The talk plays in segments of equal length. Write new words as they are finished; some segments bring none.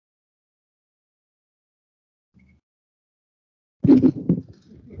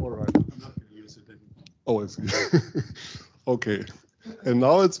All right. I'm not going to use it anymore. Oh, I see. Okay. And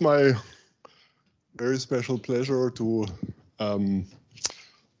now it's my very special pleasure to, um,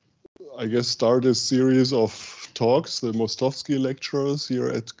 I guess, start a series of talks, the Mostovsky lectures here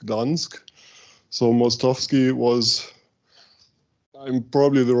at Gdansk. So Mostovsky was, I'm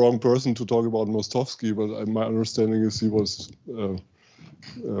probably the wrong person to talk about Mostovsky, but my understanding is he was one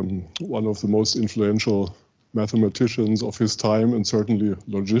of the most influential mathematicians of his time and certainly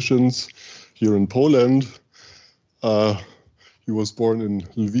logicians here in Poland. He was born in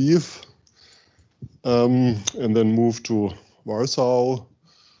Lviv and then moved to Warsaw,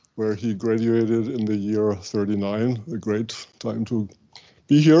 where he graduated in the year 39, a great time to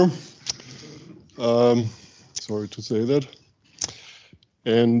be here. Sorry to say that.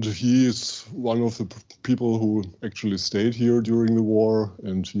 And he is one of the people who actually stayed here during the war,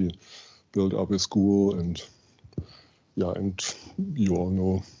 and he built up a school, and yeah, and you all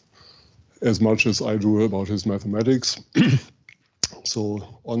know as much as I do about his mathematics.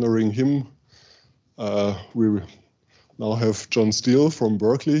 So honoring him, we now have John Steele from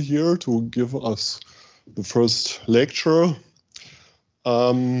Berkeley here to give us the first lecture.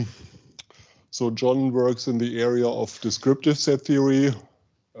 So John works in the area of descriptive set theory.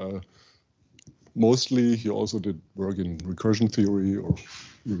 Mostly, he also did work in recursion theory or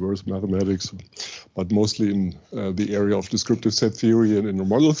reverse mathematics, but mostly in the area of descriptive set theory and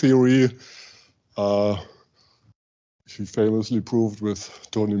intermodal theory. He famously proved with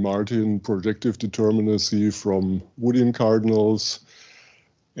Tony Martin projective determinacy from Woodian cardinals,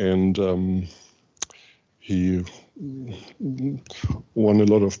 and he won a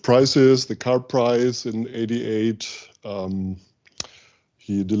lot of prizes, the Card Prize in '88.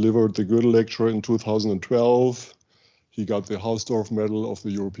 He delivered the Gödel lecture in 2012. He got the Hausdorff Medal of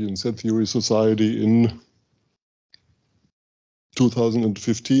the European Set Theory Society in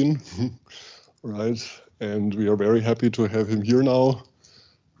 2015, right? And we are very happy to have him here now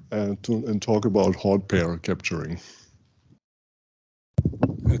and talk about HOD pair capturing.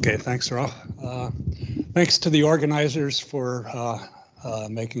 Okay, thanks, Ralph. Thanks to the organizers for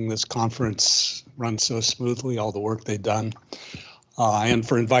making this conference run so smoothly, all the work they've done, and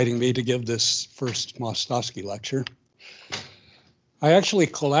for inviting me to give this first Mostovsky lecture. I actually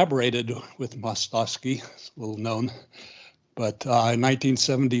collaborated with Mostovsky, it's a little known, but in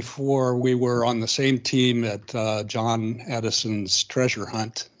 1974, we were on the same team at John Addison's treasure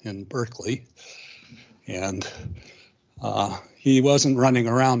hunt in Berkeley. And he wasn't running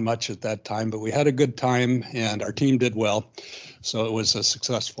around much at that time, but we had a good time and our team did well. So it was a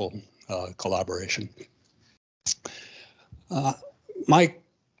successful collaboration. My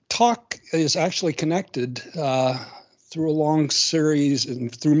talk is actually connected through a long series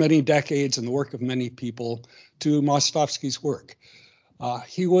and through many decades and the work of many people to Mostovsky's work.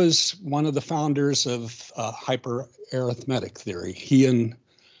 He was one of the founders of hyperarithmetic theory. He and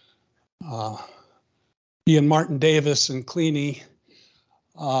Martin Davis and Kleene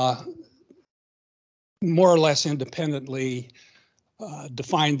more or less independently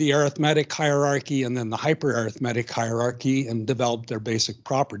defined the arithmetic hierarchy and then the hyperarithmetic hierarchy and developed their basic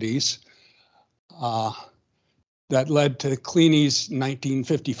properties. That led to Kleene's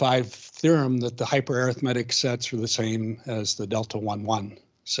 1955 theorem that the hyperarithmetic sets are the same as the delta 1-1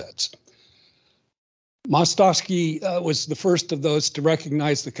 sets. Mostovsky was the first of those to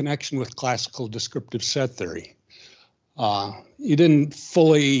recognize the connection with classical descriptive set theory. He didn't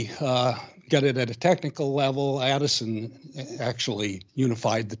fully get it at a technical level. Addison actually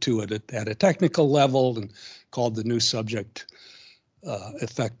unified the two at a technical level and called the new subject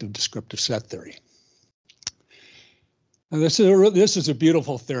effective descriptive set theory. And this is a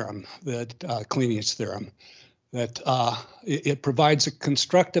beautiful theorem, that Kleene's theorem, that it provides a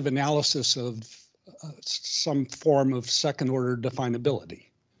constructive analysis of some form of second order definability.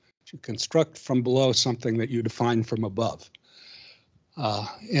 You construct from below something that you define from above.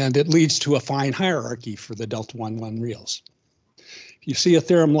 And it leads to a fine hierarchy for the delta 1-1 reals. If you see a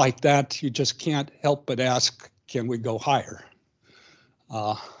theorem like that, you just can't help but ask, can we go higher?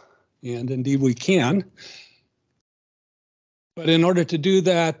 And indeed we can. But in order to do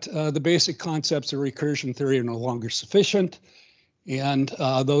that, the basic concepts of recursion theory are no longer sufficient, and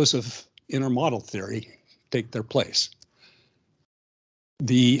those of intermodal theory take their place.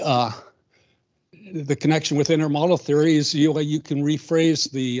 The connection with intermodal theory is you can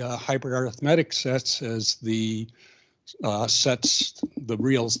rephrase the hyperarithmetic sets as the sets, the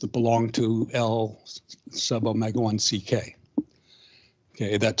reals that belong to L sub omega 1 CK.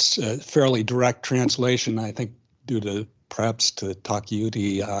 Okay, that's a fairly direct translation, I think, due to perhaps to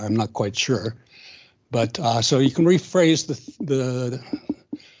Takeuchi, I'm not quite sure. But so you can rephrase the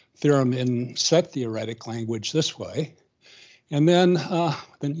theorem in set theoretic language this way, and then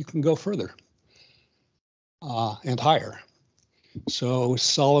you can go further and higher. So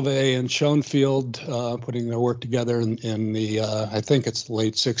Solovay and Schoenfield, putting their work together in the, I think it's the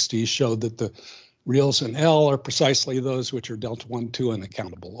late 60s, showed that the reals in L are precisely those which are delta 1, 2 in the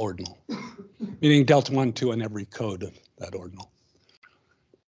countable ordinal, meaning delta 1, 2 in every code of that ordinal.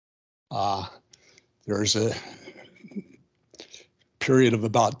 There's a period of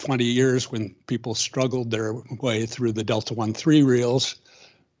about 20 years when people struggled their way through the delta 1, 3 reals.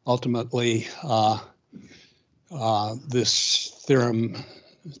 Ultimately, this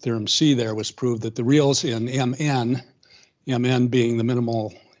theorem C there was proved that the reals in MN being the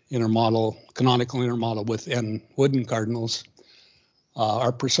minimal intermodal, canonical intermodal with n wooden cardinals,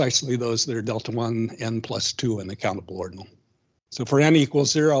 are precisely those that are delta 1 n plus 2 in the countable ordinal. So for n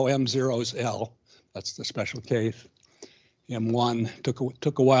equals 0, M0 is L. That's the special case. M1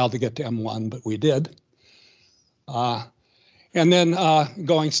 took a while to get to M1, but we did. And then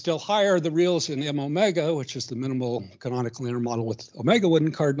going still higher, the reals in M omega, which is the minimal canonical intermodal with omega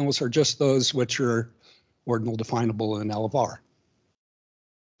wooden cardinals, are just those which are ordinal definable in L of R.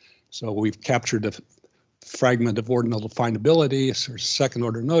 So we've captured a fragment of ordinal definability, or second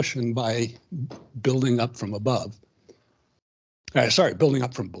order notion, by building up from above. Building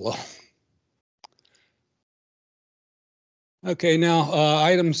up from below. Okay, now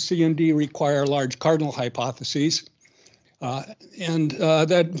items C and D require large cardinal hypotheses. That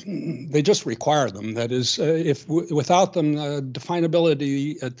they just require them. That is, if without them,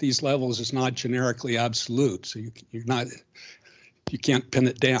 definability at these levels is not generically absolute. So you can't pin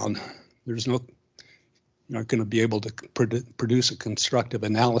it down. There's no, you're not going to be able to produce a constructive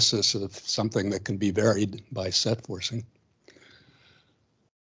analysis of something that can be varied by set forcing.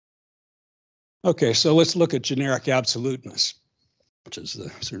 Okay, so let's look at generic absoluteness, which is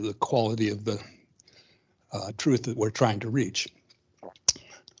the sort of the quality of the truth that we're trying to reach.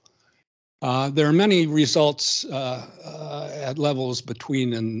 There are many results at levels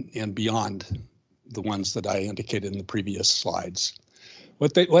between and beyond the ones that I indicated in the previous slides.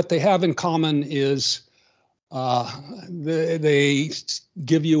 What they have in common is they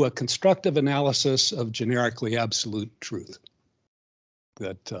give you a constructive analysis of generically absolute truth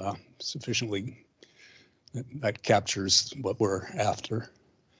that sufficiently that captures what we're after.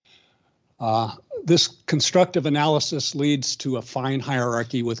 This constructive analysis leads to a fine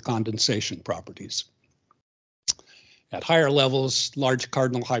hierarchy with condensation properties. At higher levels, large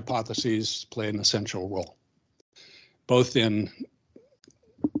cardinal hypotheses play an essential role, both in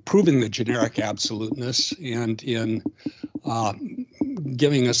proving the generic absoluteness and in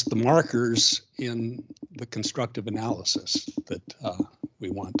giving us the markers in the constructive analysis that we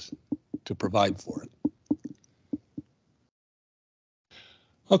want to provide for it.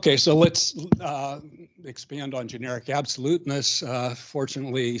 Okay, so let's expand on generic absoluteness.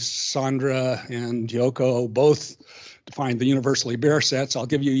 Fortunately, Sandra and Yoko both defined the universally bare sets. I'll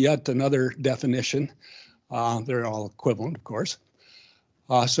give you yet another definition. They're all equivalent, of course.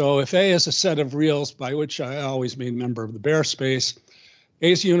 So if A is a set of reals, by which I always mean member of the bare space,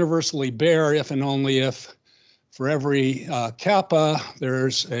 A is universally bare if and only if for every kappa,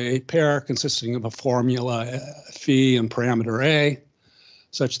 there's a pair consisting of a formula phi and parameter A,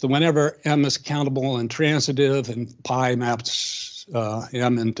 such that whenever M is countable and transitive and pi maps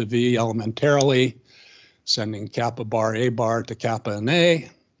M into V elementarily, sending kappa bar A bar to kappa and A,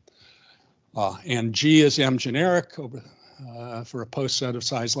 and G is M generic over, for a post set of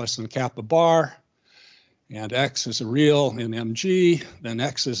size less than kappa bar, and X is a real in MG, then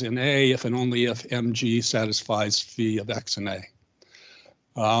X is in A if and only if MG satisfies phi of X and A.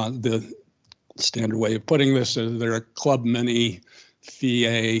 The standard way of putting this is there are club many phi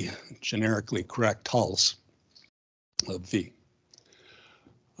A generically correct hulls of V.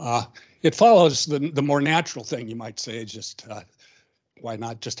 It follows the more natural thing, you might say, just why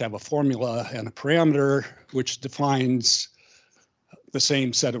not just have a formula and a parameter which defines the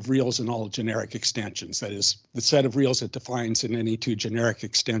same set of reals in all generic extensions. That is, the set of reals it defines in any two generic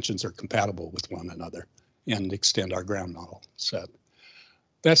extensions are compatible with one another and extend our ground model set.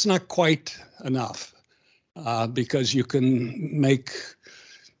 That's not quite enough. Because you can make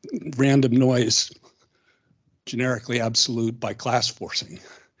random noise generically absolute by class forcing.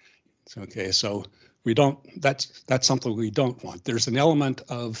 Okay, so we don't. That's something we don't want. There's an element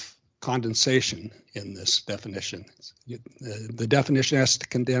of condensation in this definition. The definition has to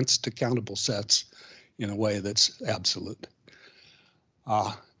condense to countable sets in a way that's absolute.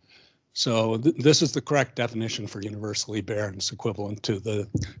 So this is the correct definition for universally bare, and it's equivalent to the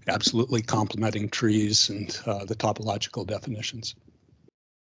absolutely complementing trees and the topological definitions.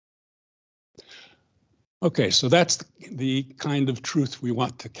 Okay, so that's the kind of truth we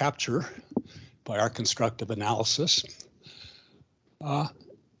want to capture by our constructive analysis.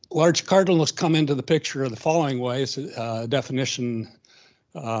 Large cardinals come into the picture the following way. It's a definition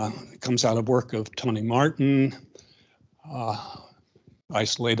comes out of work of Tony Martin,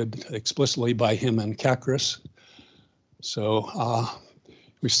 isolated explicitly by him and Kakris. So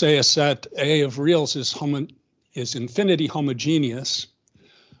we say a set A of reals is infinity homogeneous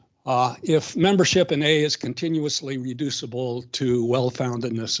if membership in A is continuously reducible to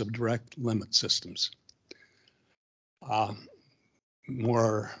well-foundedness of direct limit systems.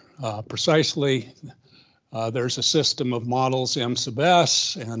 More precisely, there's a system of models M sub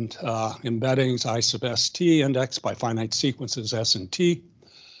S and embeddings I sub ST indexed by finite sequences S and T,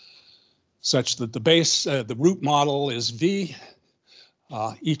 such that the root model is V.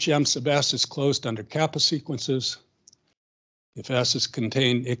 Each M sub S is closed under kappa sequences. If S is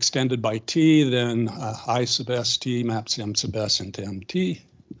extended by T, then I sub ST maps M sub S into MT.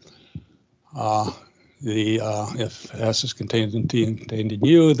 If S is contained in T and contained in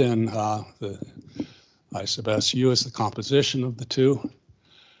U, then the I sub SU is the composition of the two.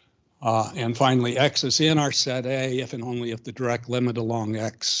 And finally, X is in our set A if and only if the direct limit along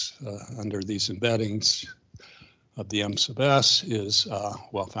X under these embeddings of the M sub S is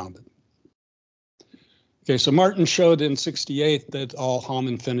well-founded. Okay, so Martin showed in '68 that all Halm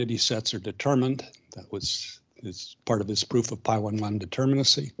infinity sets are determined. That is part of his proof of pi11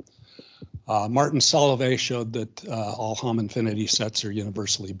 determinacy. Martin Solovay showed that all Halm infinity sets are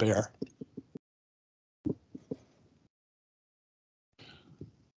universally bare.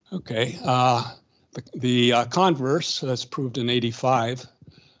 Okay, the converse that's proved in '85.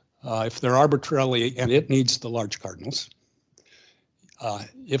 If they're arbitrarily, and it needs the large cardinals.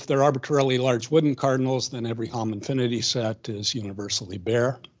 If they're arbitrarily large wooden cardinals, then every Halm infinity set is universally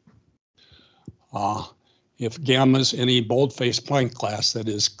bare. If gamma is any boldface point class, that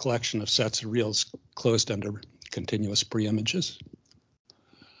is collection of sets of reals closed under continuous preimages,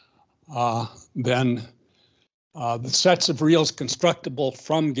 then the sets of reals constructible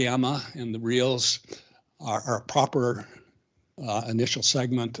from gamma and the reals are a proper initial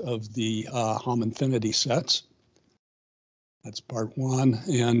segment of the Halm infinity sets. That's part one.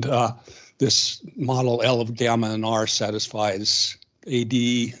 And this model L of gamma and R satisfies AD,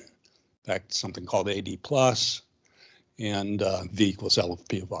 in fact, something called AD plus, and V equals L of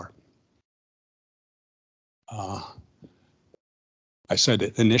P of R. I said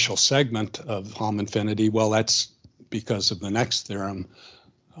initial segment of Halm infinity. Well, that's because of the next theorem.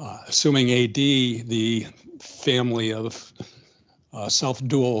 Assuming AD, the family of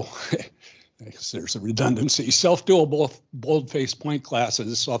self-dual, there's a redundancy, self-dual boldface point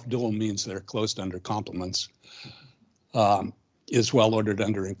classes, self-dual means they're closed under complements, is well-ordered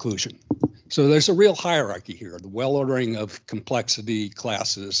under inclusion. So there's a real hierarchy here, the well-ordering of complexity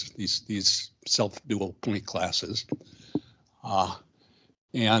classes, these self-dual point classes.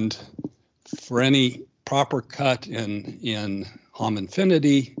 And for any proper cut in Halm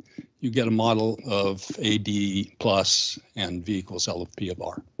infinity, you get a model of AD plus and V equals L of P of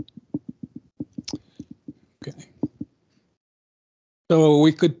R. Okay. So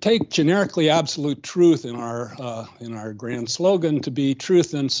we could take generically absolute truth in our grand slogan to be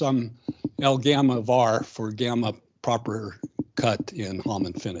truth in some L gamma of R for gamma proper cut in Halm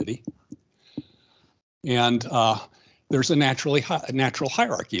infinity. And there's a natural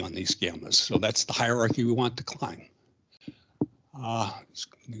hierarchy on these gammas. So that's the hierarchy we want to climb. It's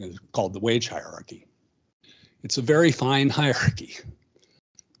called the wage hierarchy. It's a very fine hierarchy.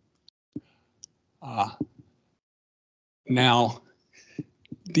 Now,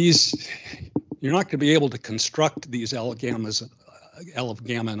 you're not going to be able to construct these L of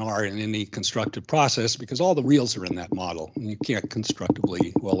gamma and R in any constructive process because all the reals are in that model, and you can't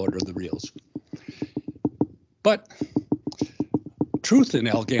constructively well order the reals. But truth in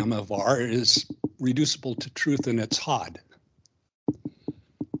L gamma of R is reducible to truth in its HOD.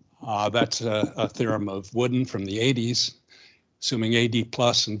 That's a theorem of Wooden from the 80s. Assuming AD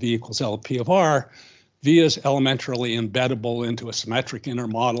plus and V equals L of P of R, V is elementarily embeddable into a symmetric inner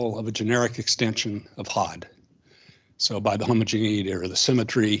model of a generic extension of HOD. So by the homogeneity or the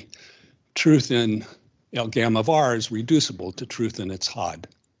symmetry, truth in L gamma of R is reducible to truth in its HOD.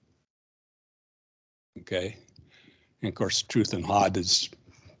 Okay, and of course, truth in HOD is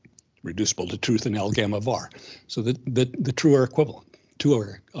reducible to truth in L gamma of R. So the two are equivalent. Two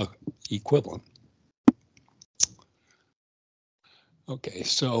are equivalent. Okay,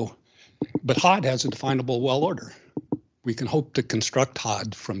 so But HOD has a definable well order. We can hope to construct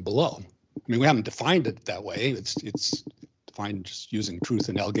HOD from below. I mean, we haven't defined it that way. It's defined just using truth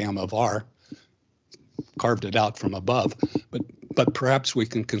in L gamma of R, carved it out from above, but perhaps we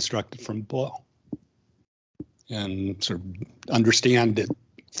can construct it from below and sort of understand it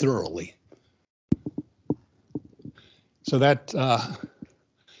thoroughly. So that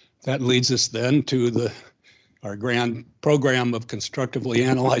leads us then to our grand program of constructively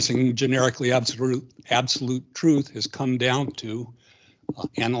analyzing generically absolute truth has come down to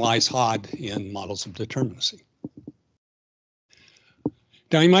analyze HOD in models of determinacy.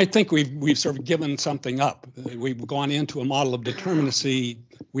 Now you might think we've sort of given something up. We've gone into a model of determinacy.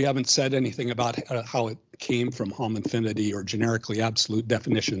 We haven't said anything about how it came from Hom infinity or generically absolute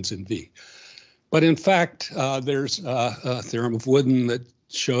definitions in V. But in fact, there's a theorem of Wooden that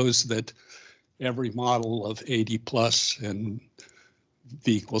shows that every model of AD plus and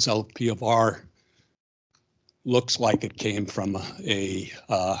V equals LP of R looks like it came from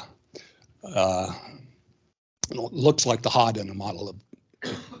looks like the HOD in a model of,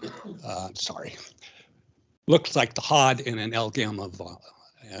 looks like the HOD in an L gamma of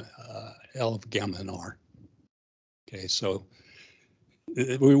L of gamma and R. Okay, so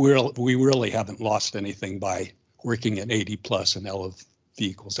we really haven't lost anything by working at AD plus and L of V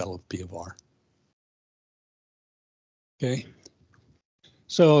equals L of P of R. Okay,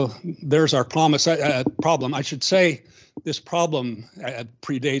 so there's our problem. I should say this problem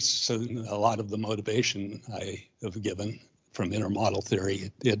predates a lot of the motivation I have given from intermodal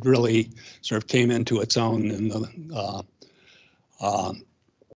theory. It really sort of came into its own in the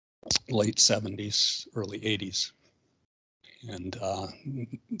late 70s, early 80s. And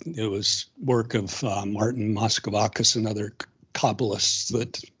it was work of Martin Moskovakis and other Kabbalists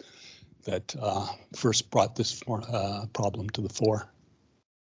that first brought this problem to the fore.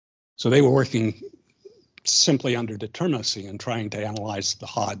 So they were working simply under determinacy and trying to analyze the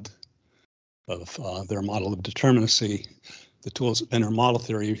HOD of their model of determinacy. The tools of intermodal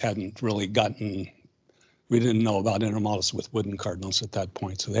theory hadn't really gotten, we didn't know about intermodals with Wooden cardinals at that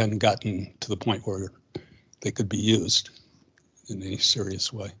point, so they hadn't gotten to the point where they could be used in any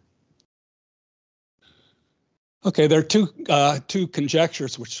serious way. Okay, there are two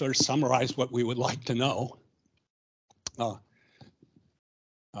conjectures which sort of summarize what we would like to know.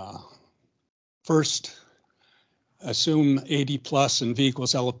 First, assume AD plus and V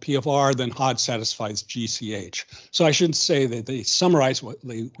equals L of P of R, then HOD satisfies GCH. So I should say that they summarize what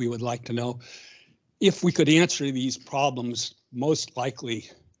we would like to know. If we could answer these problems, most likely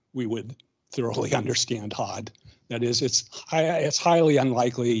we would thoroughly understand HOD. That is, it's highly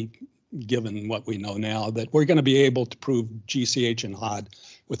unlikely, given what we know now, that we're going to be able to prove GCH and HOD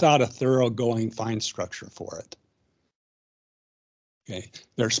without a thoroughgoing fine structure for it. Okay,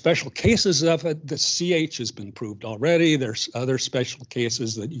 there are special cases of it. The CH has been proved already. There's other special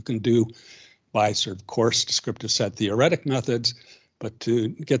cases that you can do by sort of coarse descriptive set theoretic methods, but to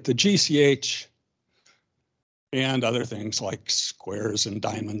get the GCH and other things like squares and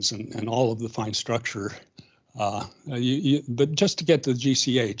diamonds and all of the fine structure, but just to get to the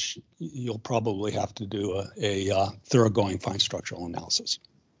GCH, you'll probably have to do a thoroughgoing fine structural analysis.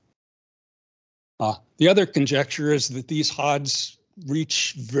 The other conjecture is that these HODs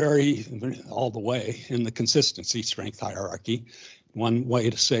reach all the way in the consistency strength hierarchy. One way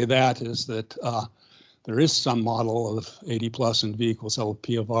to say that is that there is some model of AD plus and V equals L of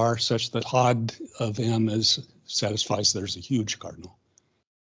P of R such that HOD of M satisfies there's a huge cardinal.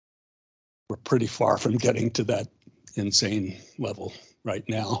 We're pretty far from getting to that insane level right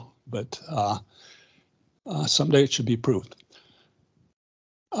now, but someday it should be proved.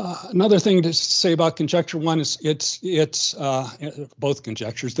 Another thing to say about conjecture one is it's both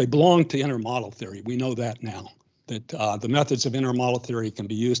conjectures, they belong to intermodal theory. We know that now, that the methods of intermodal theory can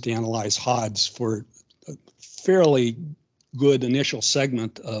be used to analyze HODs for a fairly good initial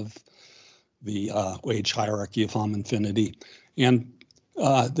segment of the wage hierarchy of Hom infinity. And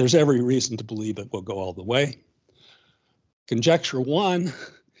there's every reason to believe it will go all the way. Conjecture one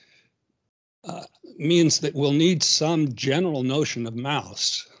means that we'll need some general notion of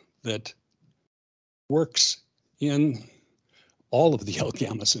mouse that works in all of the L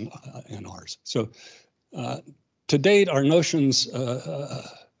gammas and R's. So to date, our notions,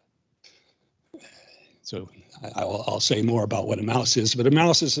 so I'll say more about what a mouse is, but a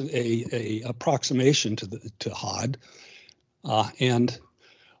mouse is a approximation to HOD. And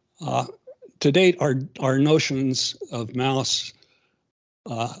to date, our notions of mouse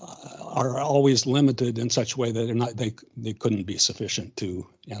are always limited in such a way that they couldn't be sufficient to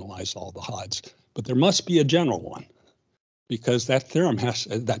analyze all the HODs. But there must be a general one, because that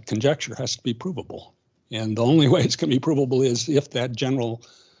that conjecture has to be provable. And the only way it's going to be provable is if that general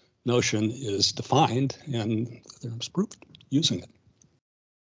notion is defined and the theorem is proved using it.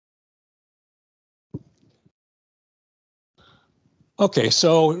 Okay,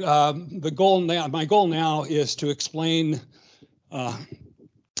 so my goal now is to explain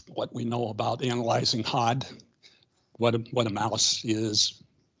what we know about analyzing HOD, what a mouse is,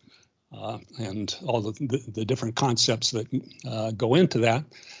 and all the different concepts that go into that.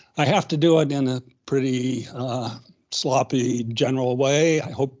 I have to do it in a pretty sloppy general way. I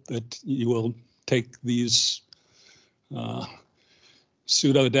hope that you will take these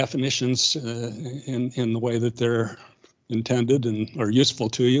pseudo definitions in the way that they're intended and are useful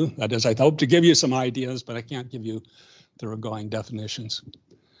to you. That is, I hope to give you some ideas, but I can't give you thoroughgoing definitions.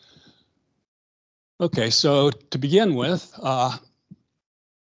 Okay, so to begin with,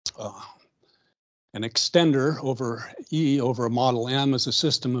 an extender over E over a model M is a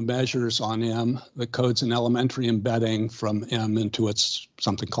system of measures on M that codes an elementary embedding from M into its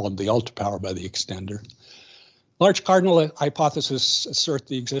something called the ultrapower by the extender. Large cardinal hypotheses assert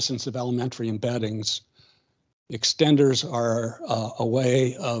the existence of elementary embeddings. Extenders are a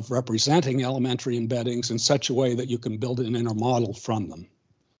way of representing elementary embeddings in such a way that you can build an inner model from them.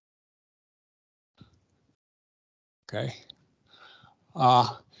 Okay.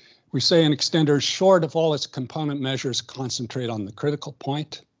 We say an extender is short if all its component measures concentrate on the critical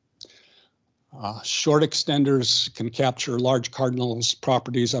point. Short extenders can capture large cardinals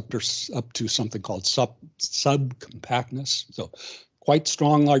properties up to something called subcompactness. So quite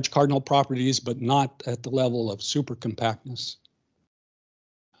strong large cardinal properties, but not at the level of supercompactness,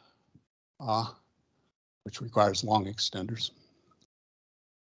 which requires long extenders.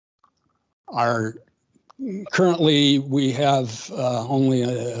 Currently, we have only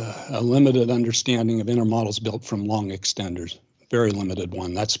a limited understanding of inner models built from long extenders, very limited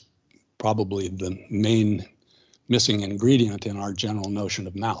one. That's probably the main missing ingredient in our general notion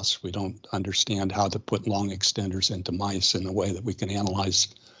of mouse. We don't understand how to put long extenders into mice in a way that we can analyze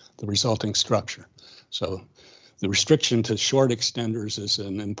the resulting structure. So the restriction to short extenders is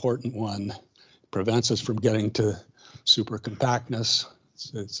an important one. It prevents us from getting to supercompactness.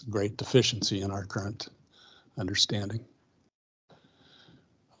 It's a great deficiency in our current understanding.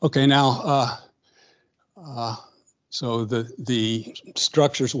 Okay, now, so the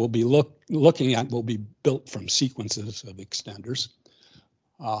structures we'll be looking at will be built from sequences of extenders.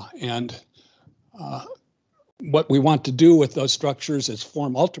 What we want to do with those structures is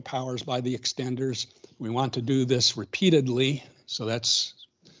form ultrapowers by the extenders. We want to do this repeatedly, so that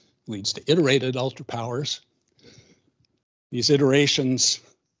leads to iterated ultrapowers. These iterations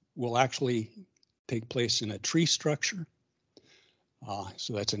will actually take place in a tree structure.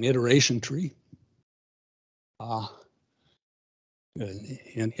 So that's an iteration tree.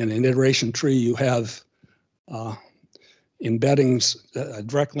 In an iteration tree, you have embeddings, a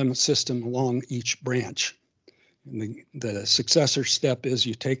direct limit system along each branch. And the successor step is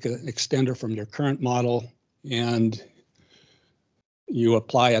you take an extender from your current model and you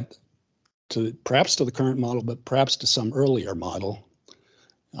apply it to perhaps to the current model, but perhaps to some earlier model.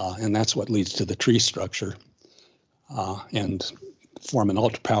 And that's what leads to the tree structure and form an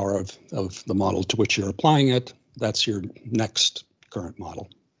ultrapower of the model to which you're applying it. That's your next current model.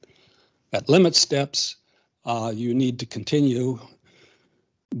 At limit steps, you need to continue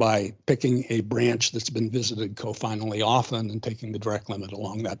by picking a branch that's been visited cofinally often and taking the direct limit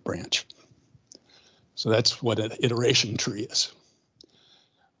along that branch. So that's what an iteration tree is.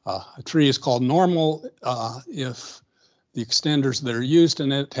 A tree is called normal if the extenders that are used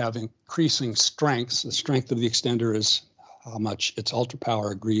in it have increasing strengths. The strength of the extender is how much its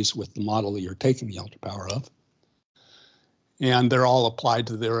ultrapower agrees with the model that you're taking the ultrapower of. And they're all applied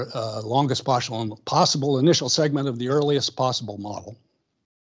to their longest possible initial segment of the earliest possible model.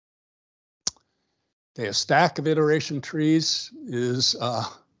 Okay, a stack of iteration trees is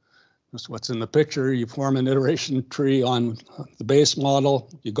just what's in the picture. You form an iteration tree on the base model.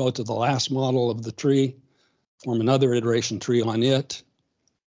 You go to the last model of the tree, form another iteration tree on it,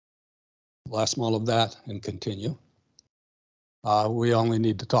 last model of that, and continue. We only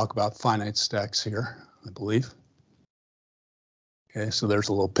need to talk about finite stacks here, I believe. Okay, so there's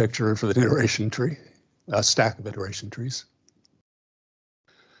a little picture for the iteration tree, a stack of iteration trees.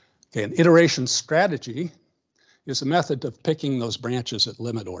 Okay, an iteration strategy is a method of picking those branches at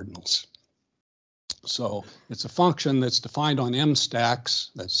limit ordinals. So it's a function that's defined on M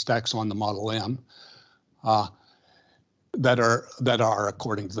stacks, that stacks on the model M, that are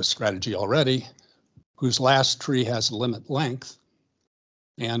according to the strategy already, whose last tree has a limit length.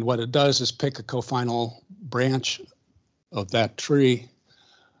 And what it does is pick a cofinal branch of that tree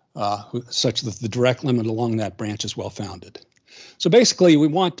such that the direct limit along that branch is well-founded. So basically, we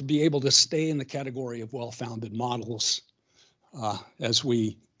want to be able to stay in the category of well-founded models as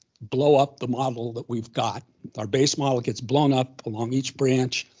we blow up the model that we've got. Our base model gets blown up along each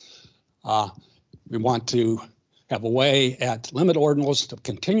branch. We want to have a way at limit ordinals to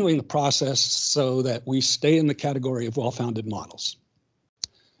continuing the process so that we stay in the category of well-founded models.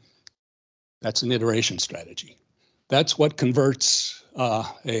 That's an iteration strategy. That's what converts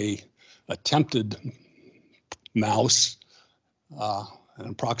a attempted mouse, an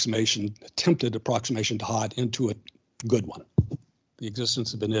attempted approximation to HOD into a good one. The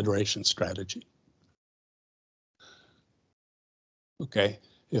existence of an iteration strategy. Okay,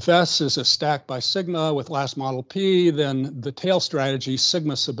 if S is a stack by sigma with last model P, then the tail strategy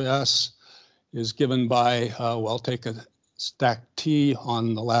sigma sub S is given by, well, take a stack T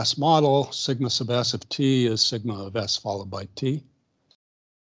on the last model. Sigma sub S of T is sigma of S followed by T.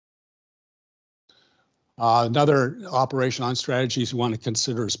 Another operation on strategies you want to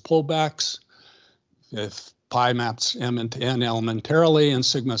consider is pullbacks. If pi maps M into N elementarily and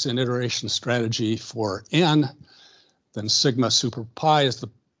sigma is an iteration strategy for N, then sigma super pi is the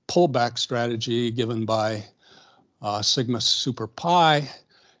pullback strategy given by sigma super pi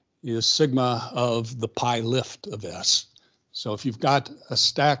is sigma of the pi lift of S. So if you've got a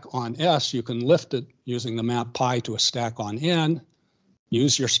stack on S, you can lift it using the map pi to a stack on N,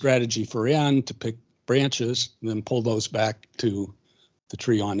 use your strategy for N to pick branches, and then pull those back to the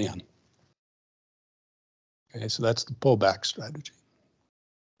tree on N. Okay, so that's the pullback strategy.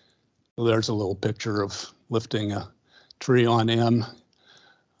 So there's a little picture of lifting a tree on M.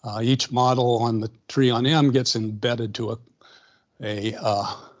 Each model on the tree on M gets embedded to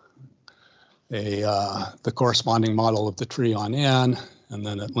the corresponding model of the tree on N, and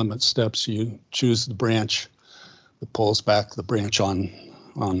then at limit steps you choose the branch that pulls back the branch on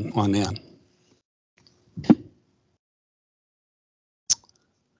N.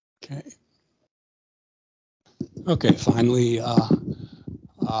 Okay. Okay. Finally,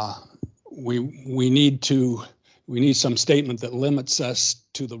 we need some statement that limits us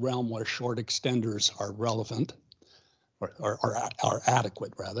to the realm where short extenders are relevant, or are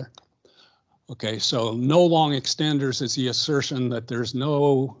adequate rather. Okay, so no long extenders is the assertion that there's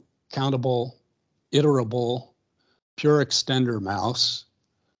no countable, iterable, pure extender mouse.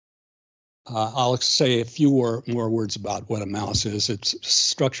 I'll say a few more words about what a mouse is. It's a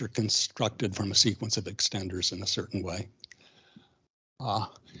structure constructed from a sequence of extenders in a certain way.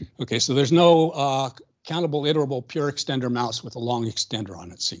 Okay, so there's no countable, iterable, pure extender mouse with a long extender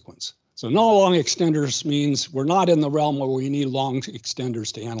on its sequence. So no long extenders means we're not in the realm where we need long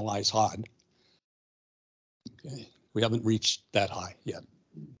extenders to analyze HOD. Okay, we haven't reached that high yet.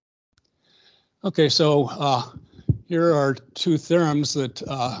 Okay, so here are two theorems that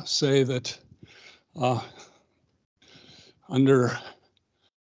say that under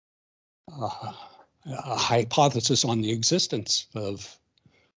a hypothesis on the existence of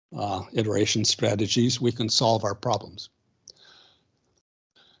iteration strategies, we can solve our problems.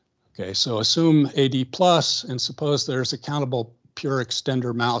 Okay, so assume AD plus and suppose there's a countable pure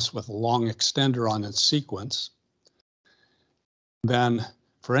extender mouse with a long extender on its sequence. Then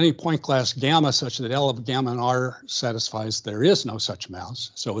for any point class gamma such that L of gamma and R satisfies there is no such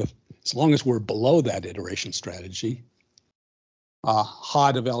mouse. So as long as we're below that iteration strategy,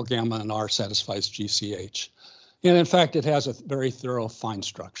 HOD of L gamma and R satisfies GCH. And in fact, it has a very thorough fine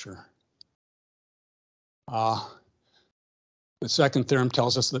structure. The second theorem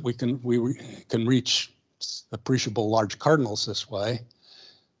tells us that we can reach appreciable large cardinals this way.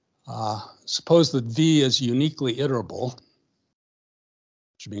 Suppose that V is uniquely iterable,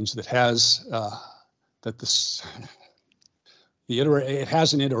 which means that it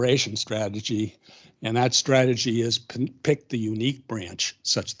has an iteration strategy, and that strategy is pick the unique branch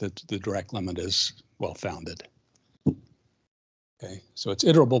such that the direct limit is well-founded. Okay, so it's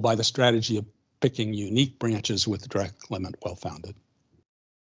iterable by the strategy of picking unique branches with direct limit well-founded.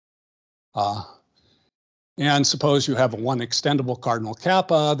 And suppose you have a one extendable cardinal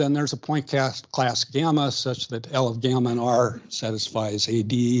kappa, then there's a point class gamma such that L of gamma and R satisfies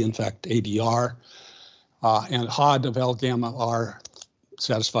AD, in fact ADR, and HOD of L gamma R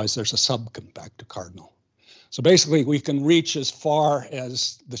satisfies there's a subcompact cardinal. So basically we can reach as far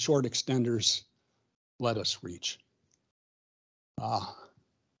as the short extenders let us reach.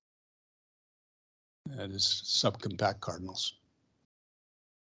 That is subcompact cardinals.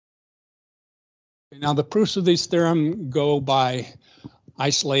 Now the proofs of these theorem go by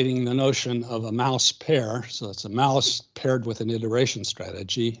isolating the notion of a mouse pair. So it's a mouse paired with an iteration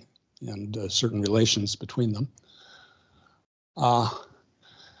strategy and certain relations between them.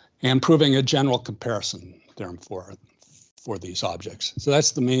 and proving a general comparison theorem for these objects. So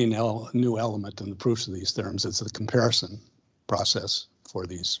that's the main new element in the proofs of these theorems. It's the comparison process for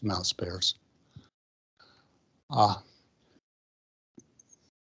these mouse pairs.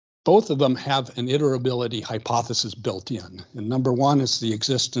 Both of them have an iterability hypothesis built in. And number one is the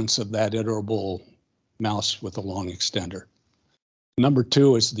existence of that iterable mouse with a long extender. Number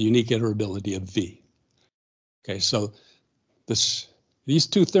two is the unique iterability of V. Okay, so these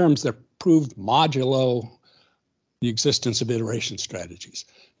two theorems, they're proved modulo the existence of iteration strategies.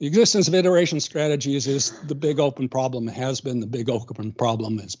 The existence of iteration strategies is the big open problem. It has been the big open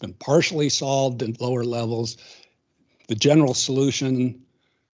problem. It's been partially solved at lower levels. The general solution,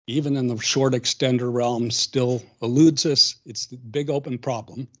 even in the short extender realm, still eludes us. It's the big open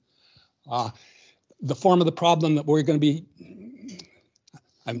problem. The form of the problem that we're going to be,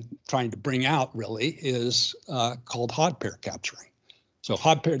 I'm trying to bring out really, is called HOD pair capturing. So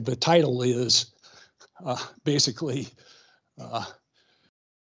HOD pair, the title is basically the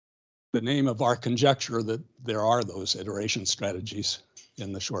name of our conjecture that there are those iteration strategies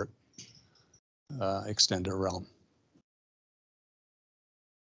in the short extender realm.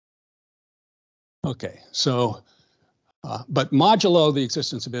 Okay, so, but modulo the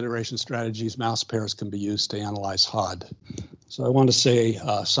existence of iteration strategies, mouse pairs can be used to analyze HOD. So I want to say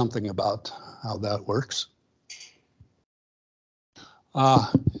something about how that works.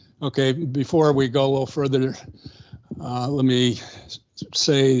 Okay, before we go a little further, let me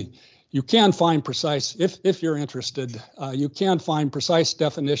say you can find precise, if you're interested, you can find precise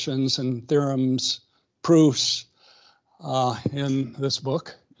definitions and theorems, proofs in this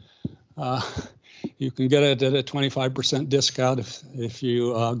book. You can get it at a 25% discount if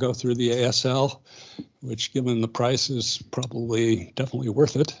you go through the ASL, which given the price is probably definitely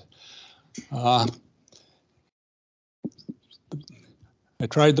worth it. I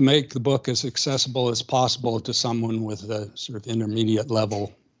tried to make the book as accessible as possible to someone with a sort of intermediate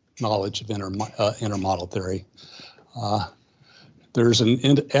level knowledge of intermodal theory. There's an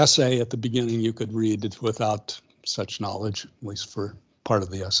essay at the beginning you could read without such knowledge, at least for part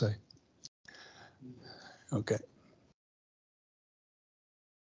of the essay. Okay.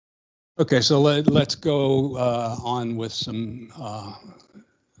 Okay, so let's go on with some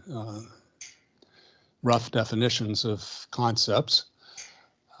rough definitions of concepts.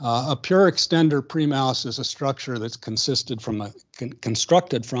 A pure extender premouse is a structure that's constructed from a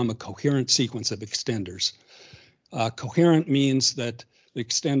coherent sequence of extenders. Coherent means that the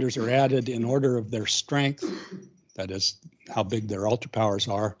extenders are added in order of their strength, that is, how big their ultrapowers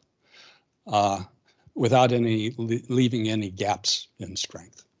are, without leaving any gaps in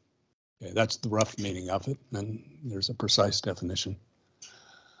strength. Okay, that's the rough meaning of it, and there's a precise definition.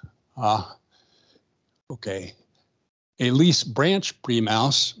 Okay. A least branch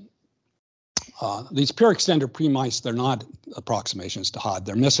premouse, these pure extender premice, they're not approximations to HOD.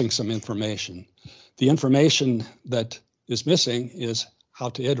 They're missing some information. The information that is missing is how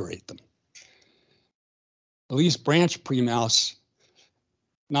to iterate them. The least branch premouse,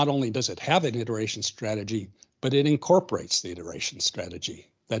 not only does it have an iteration strategy, but it incorporates the iteration strategy.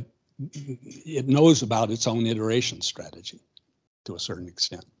 That it knows about its own iteration strategy to a certain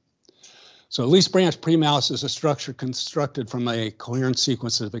extent. So least branch premouse is a structure constructed from a coherent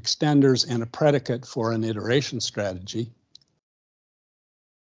sequence of extenders and a predicate for an iteration strategy.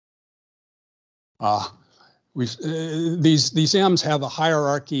 These M's have a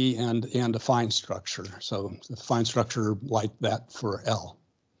hierarchy and a fine structure. So the fine structure like that for L.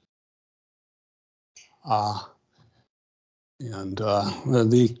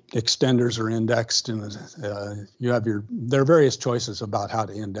 The extenders are indexed, and there are various choices about how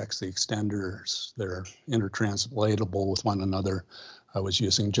to index the extenders. They're intertranslatable with one another. I was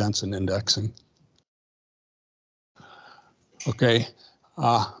using Jensen indexing. Okay,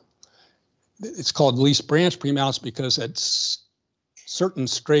 it's called least branch premouse because at certain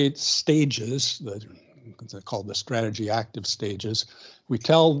stages, they're called the strategy active stages, we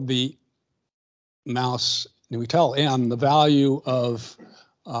tell the mouse, we tell M the value of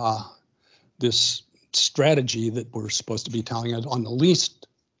this strategy that we're supposed to be telling it on the least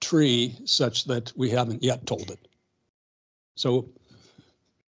tree such that we haven't yet told it. So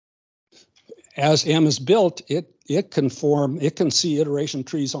as M is built, it can see iteration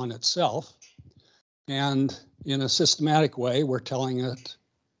trees on itself. And in a systematic way, we're telling it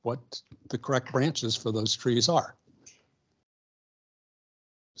what the correct branches for those trees are.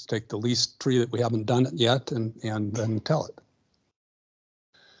 Let's take the least tree that we haven't done it yet and then tell it.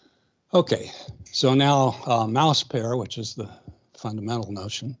 Okay, so now mouse pair, which is the fundamental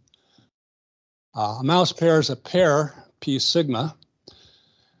notion. A mouse pair is a pair P sigma.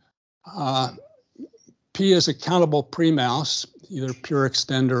 P is a countable pre-mouse, either pure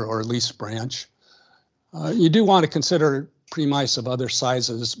extender or least branch. You do want to consider pre-mice of other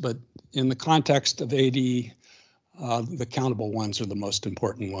sizes, but in the context of AD, the countable ones are the most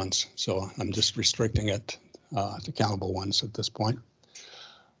important ones. So I'm just restricting it to countable ones at this point.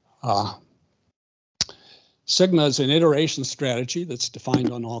 Sigma is an iteration strategy that's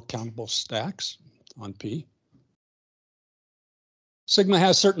defined on all countable stacks on P. Sigma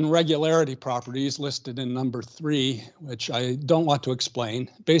has certain regularity properties listed in number 3, which I don't want to explain.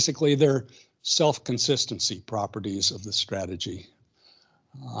 Basically, they're self-consistency properties of the strategy.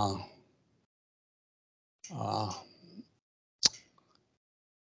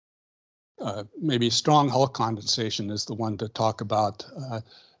 Maybe strong Hull condensation is the one to talk about.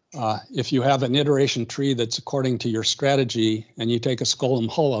 If you have an iteration tree that's according to your strategy and you take a Skolem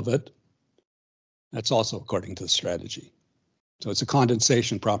hull of it, that's also according to the strategy. So it's a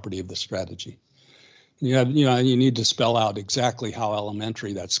condensation property of the strategy. You need to spell out exactly how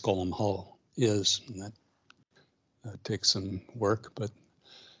elementary that Skolem hull is. And that takes some work, but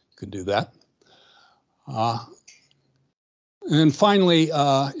you can do that. And finally,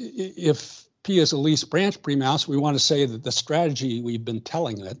 if P is a least branch pre-mouse, we want to say that the strategy we've been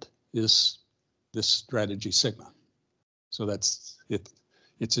telling it is this strategy sigma. So that's it.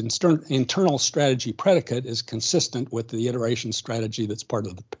 Its internal strategy predicate is consistent with the iteration strategy that's part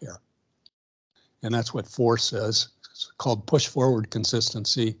of the pair. And that's what 4 says. It's called push forward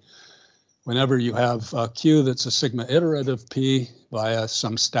consistency. Whenever you have a Q that's a sigma iterative P via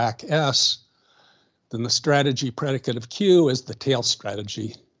some stack S, then the strategy predicate of Q is the tail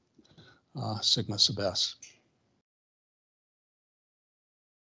strategy sigma sub S.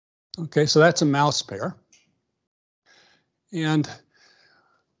 Okay, so that's a mouse pair. And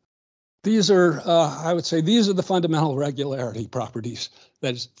these are, I would say, these are the fundamental regularity properties.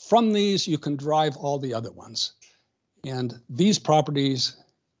 That is, from these, you can derive all the other ones. And these properties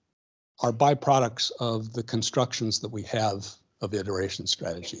are byproducts of the constructions that we have of iteration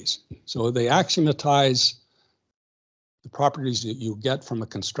strategies. So they axiomatize the properties that you get from a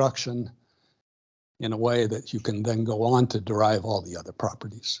construction in a way that you can then go on to derive all the other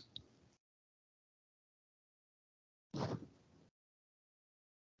properties.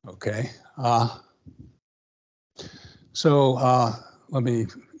 Okay, let me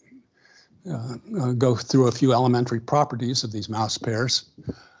go through a few elementary properties of these mouse pairs.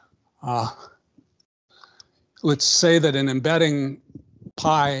 Let's say that in embedding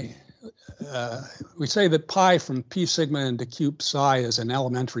pi, we say that pi from P sigma into Q psi is an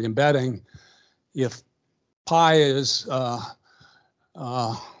elementary embedding. If pi is a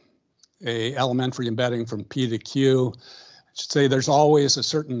elementary embedding from P to Q, I should say there's always a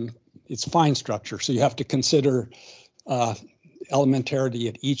certain, it's fine structure. So you have to consider elementarity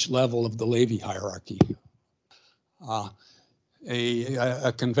at each level of the Levy hierarchy.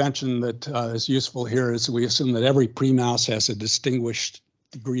 A convention that is useful here is we assume that every pre-mouse has a distinguished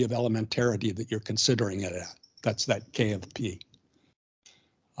degree of elementarity that you're considering it at. That's that K of P.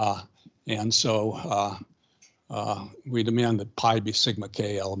 And so we demand that pi be sigma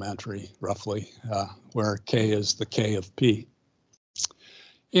K elementary, roughly, where K is the K of P.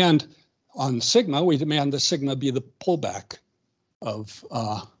 And on sigma, we demand the sigma be the pullback of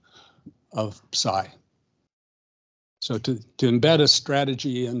psi. So to embed a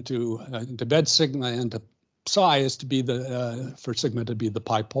strategy into, to embed sigma into psi is to be the, for sigma to be the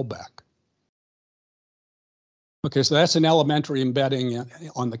pi pullback. Okay, so that's an elementary embedding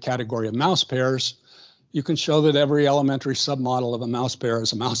on the category of mouse pairs. You can show that every elementary submodel of a mouse pair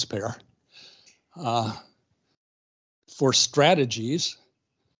is a mouse pair. For strategies,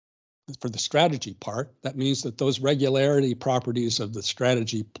 for the strategy part, that means that those regularity properties of the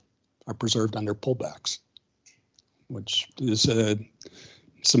strategy are preserved under pullbacks, which is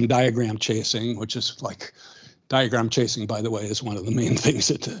some diagram chasing, which is like, diagram chasing, by the way, is one of the main things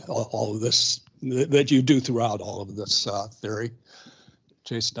that all of this, that you do throughout all of this theory,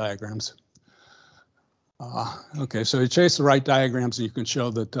 chase diagrams. Okay, so you chase the right diagrams and you can show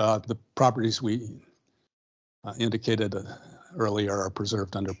that the properties we indicated earlier are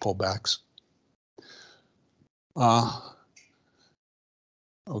preserved under pullbacks.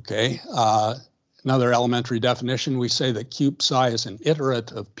 Okay, another elementary definition, we say that Q psi is an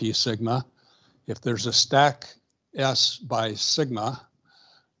iterate of P sigma. If there's a stack S by sigma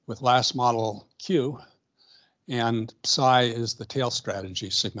with last model Q, and psi is the tail strategy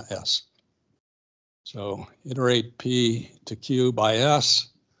sigma S. So iterate P to Q by S,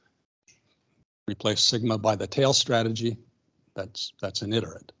 replace sigma by the tail strategy. That's an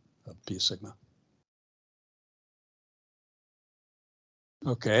iterate of P sigma.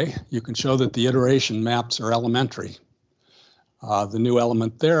 Okay, you can show that the iteration maps are elementary. The new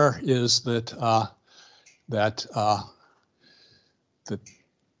element there is that the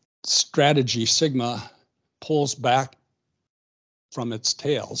strategy sigma pulls back from its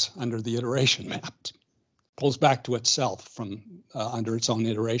tails under the iteration maps, pulls back to itself from under its own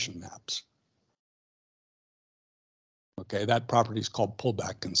iteration maps. Okay, that property is called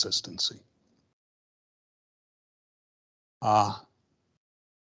pullback consistency.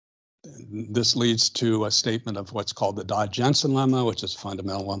 This leads to a statement of what's called the Dodge-Jensen lemma, which is a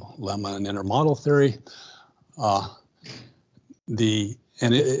fundamental lemma in intermodal theory. The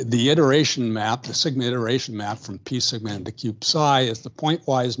iteration map, the sigma iteration map from P sigma into cube psi is the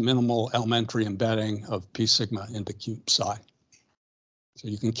pointwise minimal elementary embedding of P sigma into cube psi. So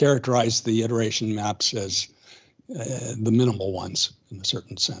you can characterize the iteration maps as the minimal ones in a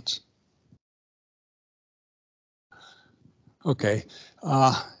certain sense. Okay,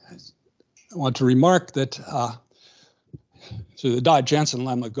 I want to remark that so the Dodge-Jensen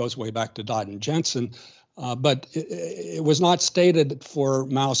lemma goes way back to Dodd and Jensen, but it was not stated for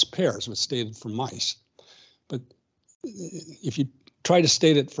mouse pairs, it was stated for mice. But if you try to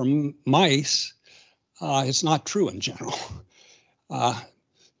state it for mice, it's not true in general.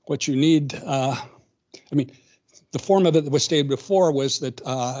 What you need, I mean, the form of it that was stated before was that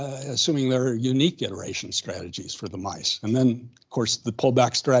assuming there are unique iteration strategies for the mice. And then, of course, the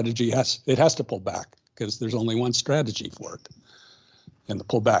pullback strategy has to pull back because there's only one strategy for it. And the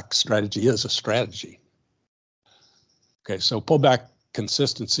pullback strategy is a strategy. Okay, so pullback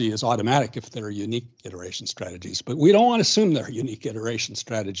consistency is automatic if there are unique iteration strategies, but we don't want to assume there are unique iteration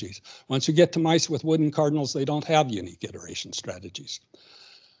strategies. Once you get to mice with wooden cardinals, they don't have unique iteration strategies.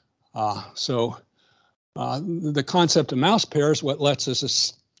 The concept of mouse pairs, what lets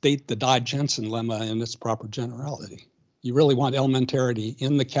us state the Dodge-Jensen lemma in its proper generality. You really want elementarity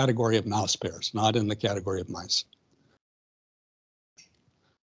in the category of mouse pairs, not in the category of mice.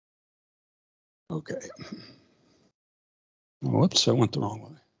 Okay. Oh, whoops, I went the wrong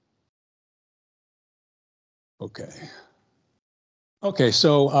way. Okay. Okay,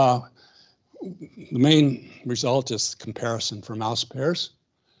 so the main result is comparison for mouse pairs.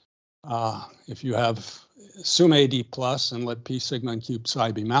 If you assume AD plus and let P sigma and cube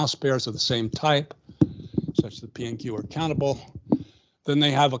psi be mouse pairs of the same type, such that P and Q are countable, then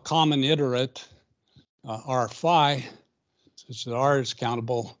they have a common iterate, R phi, such that R is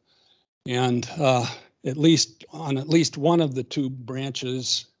countable, and at least one of the two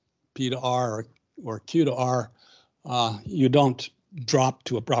branches, P to R or Q to R, you don't drop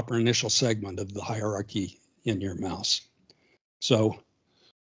to a proper initial segment of the hierarchy in your mouse. So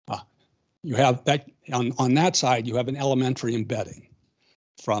you have that on that side, you have an elementary embedding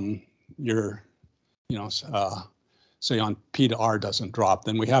from your, say on P to R doesn't drop,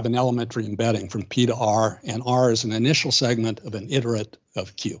 then we have an elementary embedding from P to R, and R is an initial segment of an iterate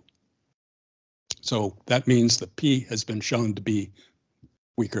of Q. So that means that P has been shown to be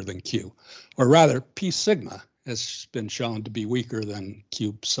weaker than Q, or rather P sigma has been shown to be weaker than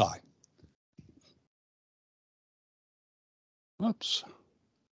cube psi. Whoops.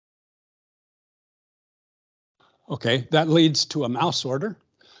 Okay, that leads to a mouse order.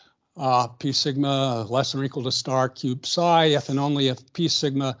 P sigma less than or equal to star cube psi if and only if P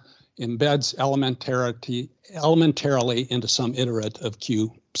sigma embeds elementarily into some iterate of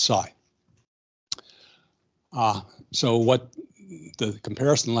Q psi. So what the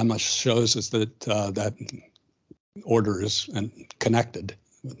comparison lemma shows is that that order is connected.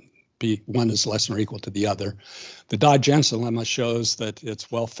 One is less than or equal to the other. The Dodge-Jensen lemma shows that it's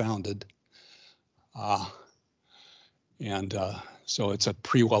well-founded. So it's a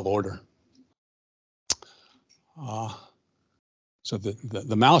pre-well order. So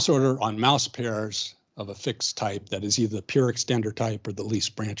the mouse order on mouse pairs of a fixed type, that is either the pure extender type or the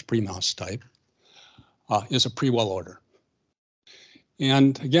least branch pre-mouse type, is a pre-well order.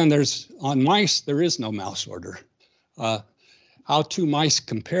 And again, on mice, there is no mouse order. How two mice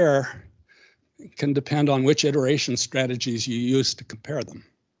compare can depend on which iteration strategies you use to compare them.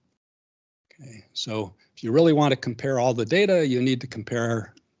 Okay, so if you really want to compare all the data, you need to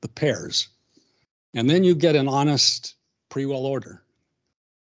compare the pairs. And then you get an honest pre-well order.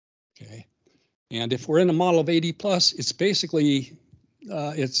 Okay, and if we're in a model of AD plus, it's basically,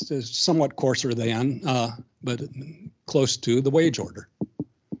 it's somewhat coarser than, but close to the wage order.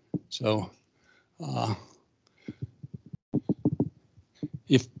 So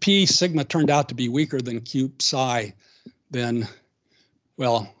if P sigma turned out to be weaker than Q psi, then,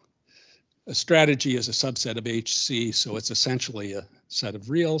 well, a strategy is a subset of HC, so it's essentially a set of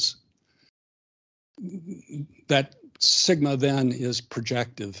reals. That sigma then is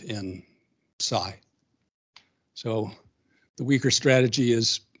projective in psi. So the weaker strategy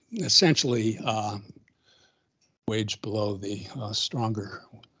is essentially waged below the stronger.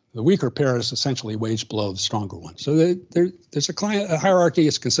 The weaker pair is essentially waged below the stronger one. So there's a hierarchy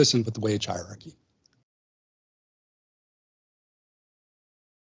is consistent with the wage hierarchy.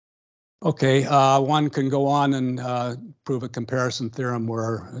 Okay, one can go on and prove a comparison theorem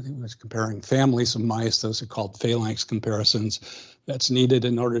where it was comparing families of mice. Those are called phalanx comparisons. That's needed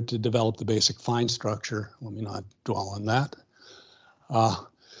in order to develop the basic fine structure. Let me not dwell on that.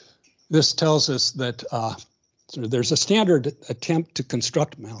 This tells us that so there's a standard attempt to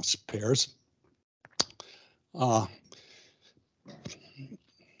construct mouse pairs.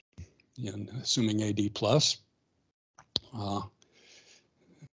 Assuming AD plus.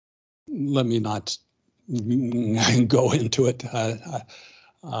 Let me not go into it.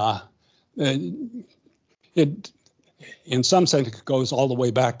 It, in some sense, it goes all the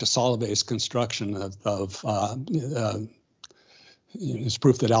way back to Solovey's construction of his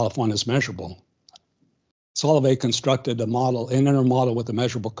proof that aleph 1 is measurable. Solovey constructed a model, an inner model with a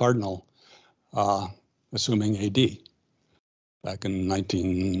measurable cardinal, assuming AD, back in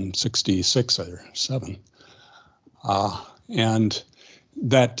 1966 or 7. And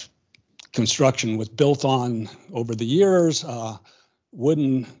that construction was built on over the years.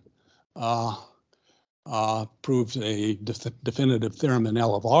 Wooden proved a definitive theorem in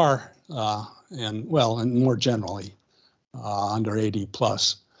L of R, and more generally under AD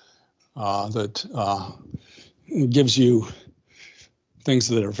plus, that gives you things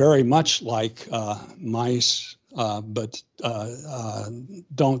that are very much like mice, but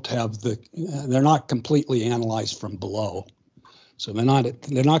don't have they're not completely analyzed from below. So they're not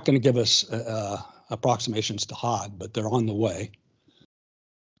going to give us approximations to HOD, but they're on the way.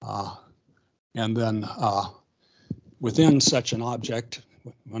 And then within such an object,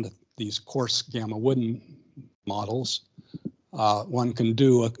 one of these coarse gamma wooden models, one can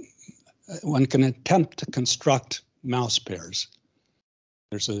attempt to construct mouse pairs.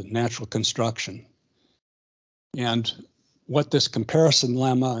 There's a natural construction. And what this comparison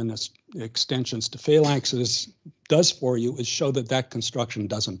lemma and its extensions to phalanxes does for you is show that that construction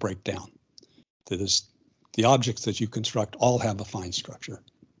doesn't break down. That is, the objects that you construct all have a fine structure.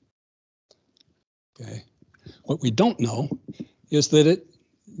 Okay. What we don't know is that it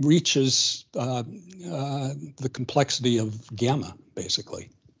reaches the complexity of gamma, basically,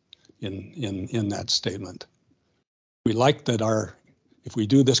 in that statement. We like that if we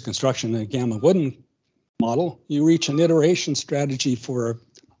do this construction in a gamma wooden model, you reach an iteration strategy for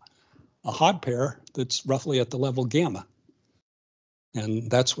a HOD pair that's roughly at the level gamma. And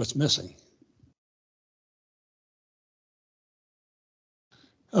that's what's missing.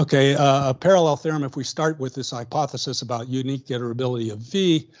 Okay, a parallel theorem, if we start with this hypothesis about unique iterability of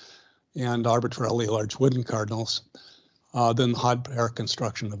V and arbitrarily large wooden cardinals, then the HOD pair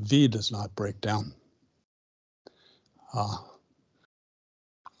construction of V does not break down.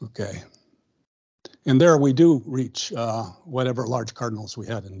 Okay. And there we do reach whatever large cardinals we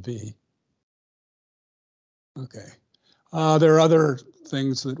had in V. Okay. There are other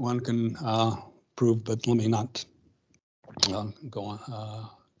things that one can prove, but let me not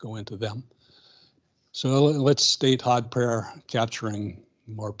go into them. So let's state HOD pair capturing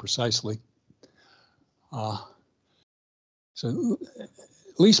more precisely. So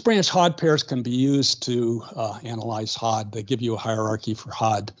least branch HOD pairs can be used to analyze HOD. They give you a hierarchy for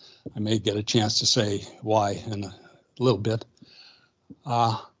HOD. I may get a chance to say why in a little bit,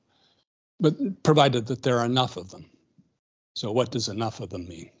 but provided that there are enough of them. So what does enough of them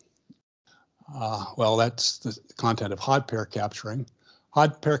mean? Well, that's the content of HOD pair capturing.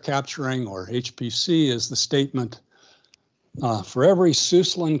 HOD pair capturing, or HPC, is the statement for every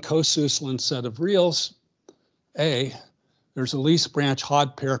Suslin co-Suslin set of reals A, there's a least branch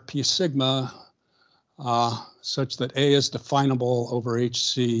HOD pair P sigma such that A is definable over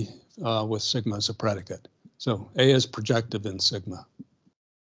HC with sigma as a predicate. So A is projective in sigma.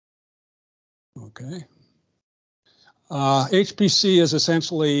 Okay. HPC is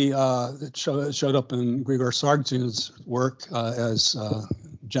essentially, it showed up in Grigor Sargzin's work as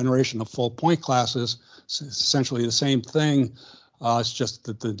generation of full point classes. It's essentially the same thing. It's just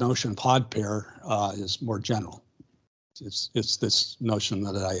that the notion of HOD pair is more general. It's this notion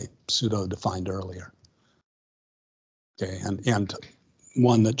that I pseudo-defined earlier. Okay, and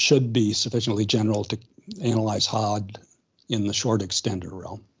one that should be sufficiently general to analyze HOD in the short extender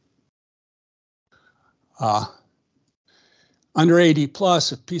realm. Under AD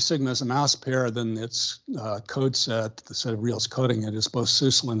plus, if P sigma is a mouse pair, then its code set, the set of reals coding it, is both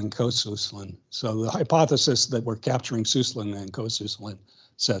Suslin and co-Suslin. So the hypothesis that we're capturing Suslin and co-Suslin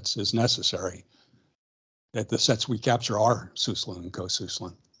sets is necessary, that the sets we capture are Suslin and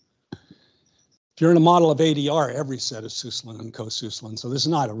co-Suslin. If you're in a model of ADR, every set is Suslin and co-Suslin, so this is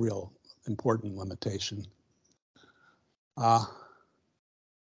not a real important limitation. And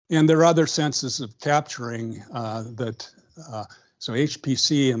there are other senses of capturing so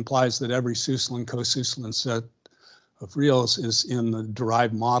HPC implies that every Suslin co-Suslin set of reals is in the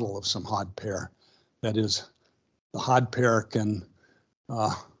derived model of some HOD pair. That is, the HOD pair can, I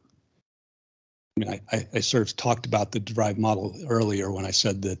sort of talked about the derived model earlier when I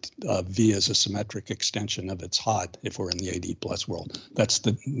said that V is a symmetric extension of its HOD if we're in the AD plus world. That's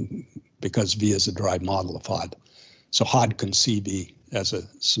because V is a derived model of HOD. So HOD can see V as a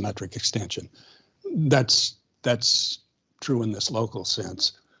symmetric extension. That's true in this local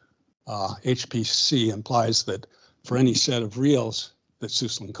sense. HPC implies that for any set of reals that's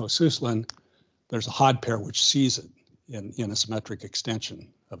Suslin co-Suslin, there's a HOD pair which sees it in a symmetric extension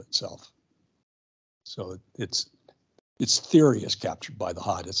of itself. So its theory is captured by the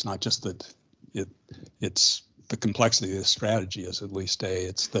HOD. It's not just that it's the complexity of the strategy is at least A.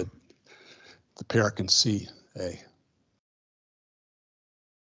 It's that the pair can see A.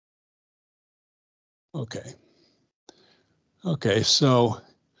 Okay, so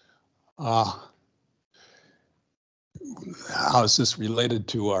how is this related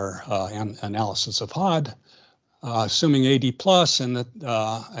to our analysis of HOD? Assuming AD plus and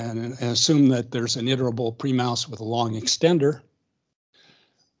assume that there's an iterable premouse with a long extender,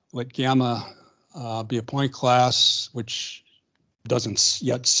 let gamma be a point class which doesn't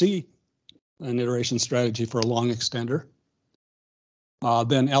yet see an iteration strategy for a long extender.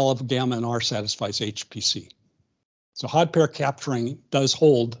 Then L of gamma and R satisfies HPC. So HOD pair capturing does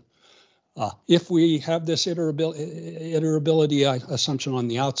hold if we have this iterability assumption on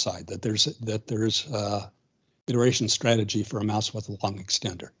the outside, that there's iteration strategy for a mouse with a long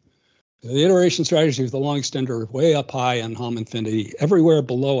extender. The iteration strategy with the long extender way up high in Helm infinity, everywhere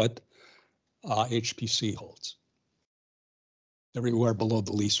below it, HPC holds. Everywhere below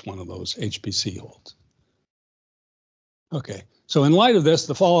the least one of those, HPC holds. Okay, so in light of this,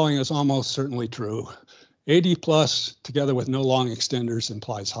 the following is almost certainly true. AD plus together with no long extenders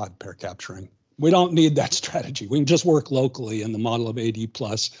implies HOD pair capturing. We don't need that strategy. We can just work locally in the model of AD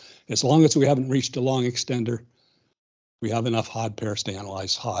plus. As long as we haven't reached a long extender, we have enough HOD pairs to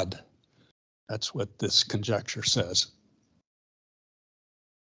analyze HOD. That's what this conjecture says.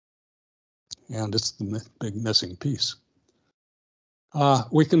 And it's the big missing piece.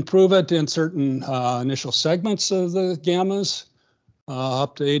 We can prove it in certain initial segments of the gammas.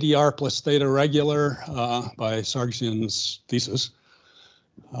 Up to ADR plus theta regular by Sargsyan's thesis.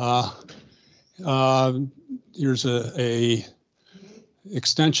 Here's a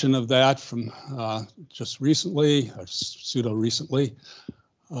extension of that from just recently, or pseudo recently.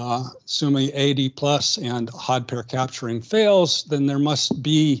 Assuming AD plus and HOD pair capturing fails, then there must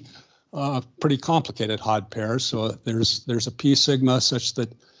be pretty complicated HOD pairs. So there's a P sigma such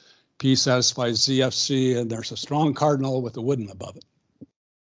that P satisfies ZFC, and there's a strong cardinal with a wooden above it.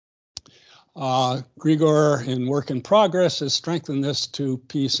 Grigor in work in progress has strengthened this to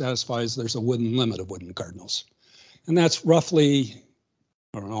P satisfies there's a wooden limit of wooden cardinals. And that's roughly,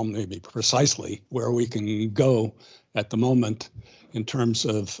 or maybe precisely, where we can go at the moment in terms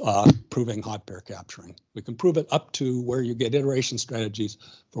of proving HOD pair capturing. We can prove it up to where you get iteration strategies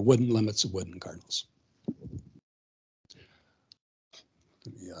for wooden limits of wooden cardinals.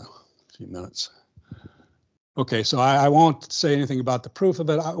 Give me a few minutes. Okay, so I won't say anything about the proof of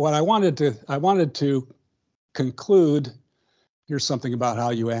it. What I wanted to conclude, here's something about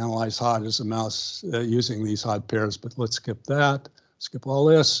how you analyze HOD as a mouse using these HOD pairs, but let's skip that, skip all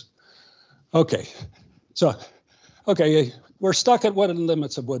this. Okay, so, okay, we're stuck at wooden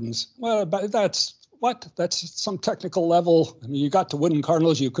limits of woodens. Well, but that's some technical level. I mean, you got to wooden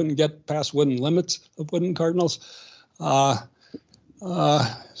cardinals, you couldn't get past wooden limits of wooden cardinals.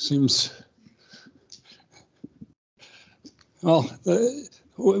 Seems, well,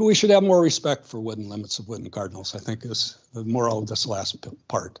 we should have more respect for wooden limits of wooden cardinals, I think is the moral of this last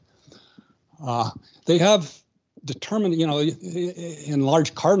part. They have determined, you know, in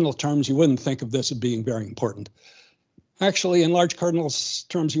large cardinal terms, you wouldn't think of this as being very important. Actually, in large cardinals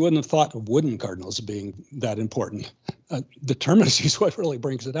terms, you wouldn't have thought of wooden cardinals as being that important. Determinacy is what really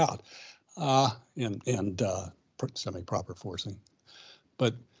brings it out, and semi-proper forcing.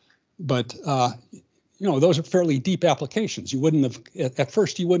 But you know, those are fairly deep applications. You wouldn't have, at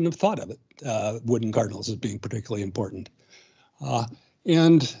first, you wouldn't have thought of it, wooden cardinals as being particularly important.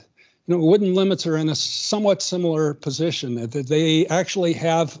 And wooden limits are in a somewhat similar position, that they actually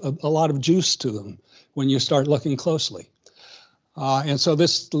have a lot of juice to them when you start looking closely. And so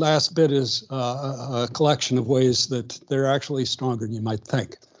this last bit is a collection of ways that they're actually stronger than you might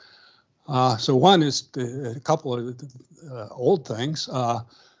think. So one is a couple of old things.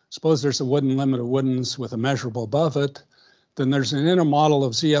 Suppose there's a wooden limit of woodens with a measurable above it. Then there's an inner model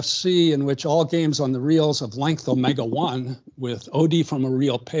of ZFC in which all games on the reals of length omega 1 with OD from a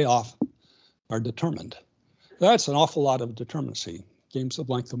real payoff are determined. That's an awful lot of determinacy, games of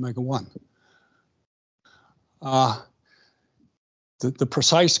length omega 1. The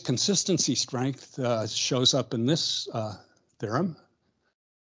precise consistency strength shows up in this theorem,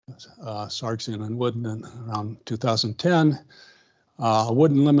 Sargsian and Wooden around 2010. A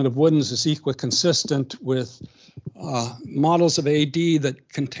wooden limit of woodens is equiconsistent with models of AD that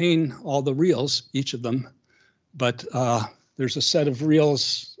contain all the reals, each of them, but there's a set of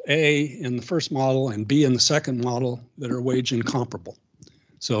reals A in the first model and B in the second model that are wage incomparable.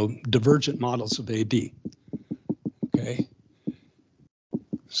 So divergent models of AD. Okay.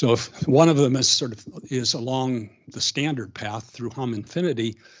 So if one of them is along the standard path through Hom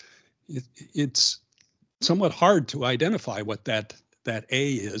infinity, it's somewhat hard to identify what that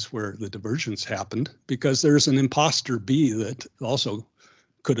A is where the divergence happened, because there's an imposter B that also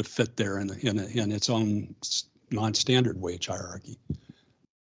could have fit there in its own non-standard wage hierarchy.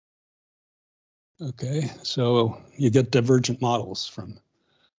 Okay, so you get divergent models from.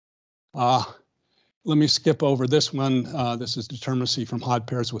 Let me skip over this one. This is determinacy from HOD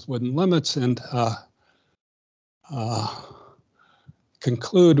pairs with wooden limits, and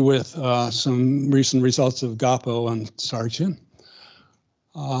conclude with some recent results of Gapo and Sargsian.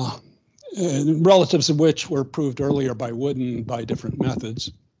 Relatives of which were proved earlier by Wooden by different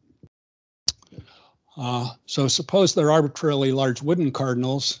methods. So suppose they're arbitrarily large Wooden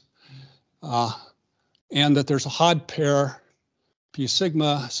cardinals, and that there's a HOD pair P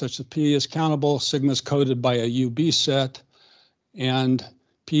sigma such that P is countable, sigma is coded by a UB set, and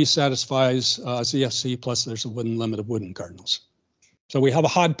P satisfies ZFC plus there's a Wooden limit of Wooden cardinals. So we have a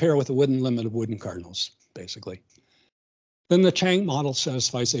HOD pair with a Wooden limit of Wooden cardinals, basically. Then the Chang model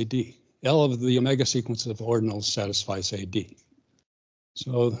satisfies AD. L of the omega sequence of ordinals satisfies AD.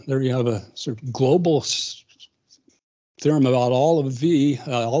 So there you have a sort of global theorem about all of V.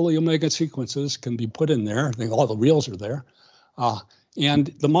 All the omega sequences can be put in there. I think all the reals are there. And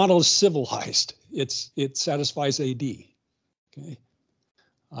the model is civilized. It satisfies AD. Okay.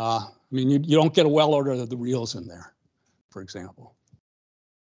 I mean, you don't get a well order of the reals in there, for example.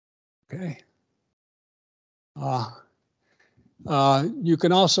 Okay. You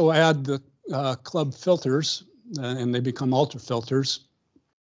can also add the club filters, and they become ultra filters.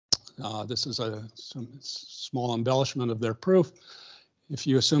 This is some small embellishment of their proof. If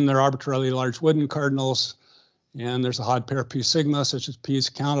you assume they're arbitrarily large Wooden cardinals, and there's a HOD pair P sigma, such as P is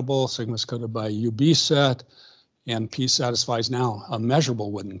countable, sigma is coded by a UB set, and P satisfies now a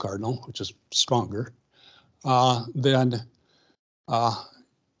measurable Wooden cardinal, which is stronger, then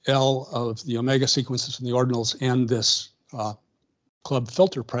L of the omega sequences from the ordinals and this club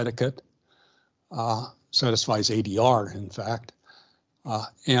filter predicate satisfies ADR, in fact.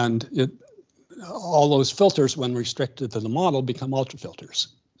 And all those filters, when restricted to the model, become ultrafilters.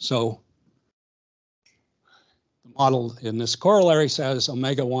 So the model in this corollary says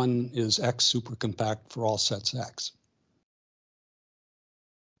omega 1 is X supercompact for all sets X.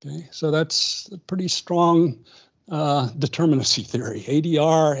 Okay, so that's a pretty strong determinacy theory.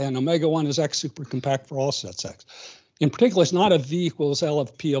 ADR and omega 1 is X supercompact for all sets X. In particular, it's not a V equals L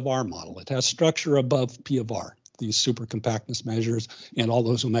of P of R model. It has structure above P of R, these supercompactness measures and all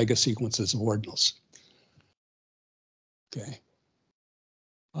those omega sequences of ordinals. Okay.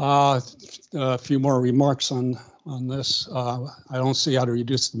 A few more remarks on this. I don't see how to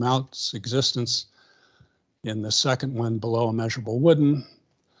reduce the Mount's existence in the second one below a measurable Wooden.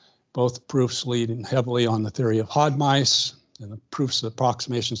 Both proofs lead heavily on the theory of HOD mice and the proofs of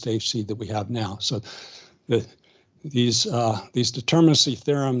approximations to HC that we have now. So these determinacy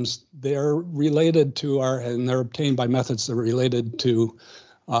theorems, they're related to and they're obtained by methods that are related to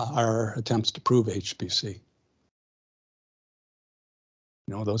our attempts to prove HPC.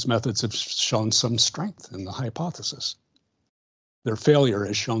 You know, those methods have shown some strength in the hypothesis. Their failure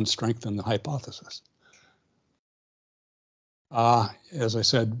has shown strength in the hypothesis. As I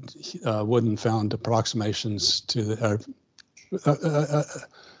said, Wooden found approximations to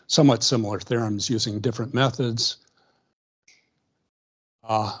somewhat similar theorems using different methods.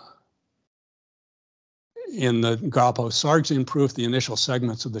 In the Gapo-Sargsian proof, the initial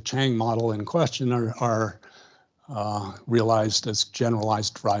segments of the Chang model in question are realized as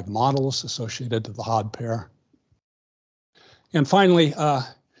generalized derived models associated to the HOD pair. And finally,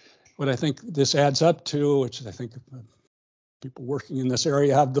 what I think this adds up to, which I think people working in this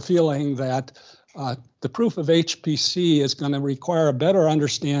area have the feeling that the proof of HPC is going to require a better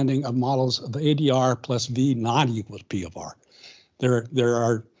understanding of models of ADR plus V not equal to P of R. There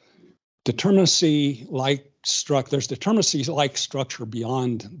are determinacy-like structure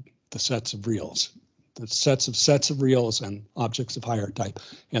beyond the sets of reals, the sets of reals and objects of higher type,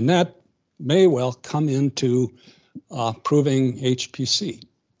 and that may well come into proving HPC.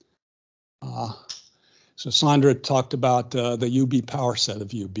 So Sandra talked about the UB power set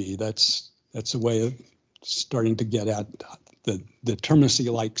of UB. That's a way of starting to get at the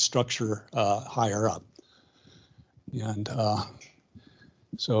determinacy-like structure higher up. And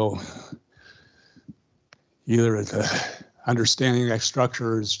so either the understanding that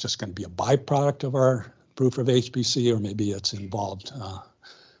structure is just going to be a byproduct of our proof of HPC, or maybe it's involved.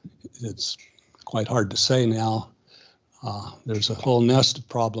 It's quite hard to say now. There's a whole nest of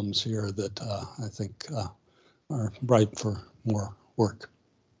problems here that I think are ripe for more work.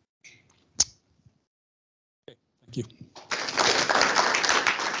 Okay, thank you.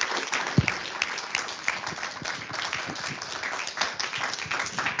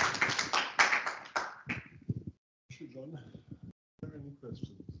 John, are there any questions?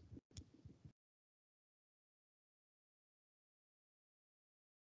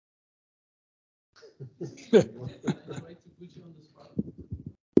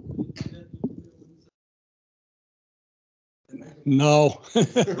 No.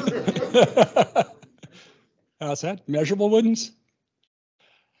 How's that? Measurable wouldn't?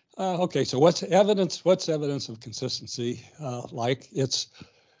 Okay, so what's evidence? What's evidence of consistency like? It's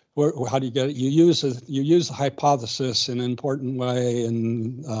how do you get it? You use a hypothesis in an important way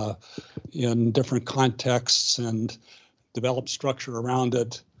in different contexts and develop structure around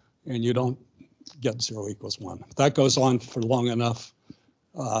it, and you don't get 0 equals 1. If that goes on for long enough,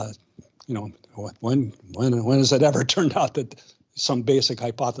 you know, when has it ever turned out that some basic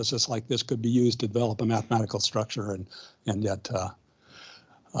hypothesis like this could be used to develop a mathematical structure and yet you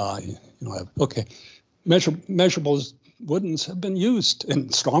know, okay, measurables wouldn'ts have been used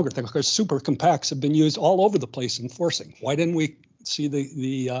in stronger things, because super compacts have been used all over the place in forcing. Why didn't we see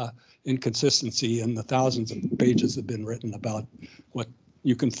the inconsistency in the thousands of pages that have been written about what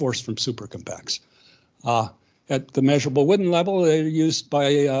you can force from super compacts? At the measurable wooden level, they're used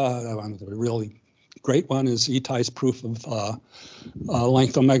by the really great one is Itai's proof of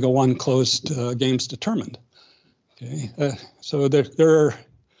length omega 1 closed games determined. Okay, so there are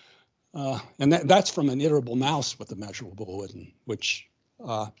and that's from an iterable mouse with the measurable wooden, which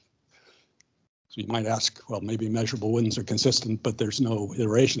so you might ask, well, maybe measurable woodens are consistent, but there's no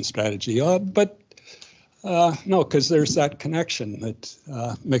iteration strategy. But no, because there's that connection that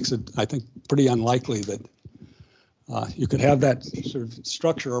makes it, I think, pretty unlikely that you could have that sort of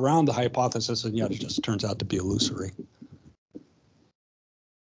structure around the hypothesis, and yet it just turns out to be illusory.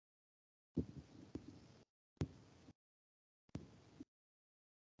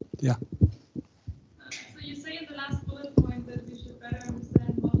 Yeah. So you say in the last bullet point that we should better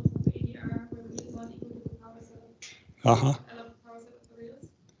understand models of ADR where V is not equal to the power set of power set of the reals.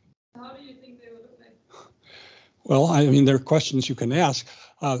 How do you think they would look like? Well, I mean, there are questions you can ask.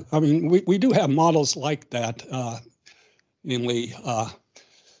 I mean, we do have models like that. Namely,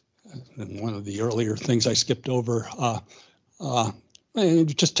 and one of the earlier things I skipped over,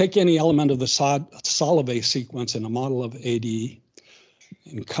 just take any element of the Solovay sequence in a model of AD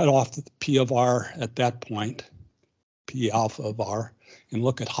and cut off the P of R at that point, P alpha of R, and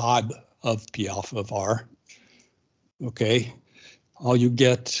look at HOD of P alpha of R. Okay, all you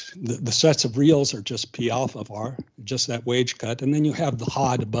get, the sets of reals are just P alpha of R, just that wage cut, and then you have the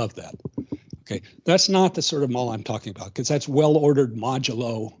HOD above that. Okay, that's not the sort of model I'm talking about, because that's well-ordered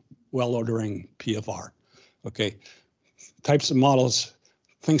modulo, well-ordering P of R. Okay, types of models,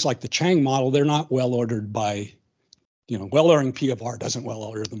 things like the Chang model, they're not well-ordered by, you know, well-ordering P of R doesn't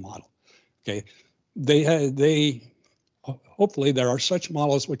well-order the model. Okay, hopefully there are such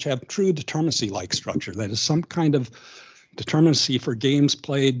models which have true determinacy-like structure, that is some kind of determinacy for games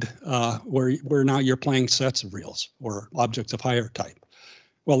played where now you're playing sets of reals or objects of higher type.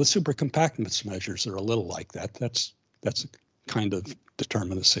 Well, the super compactness measures are a little like that. That's a kind of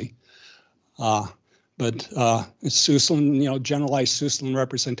determinacy. But Suslin, you know, generalized Suslin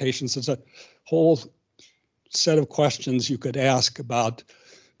representations is a whole set of questions you could ask about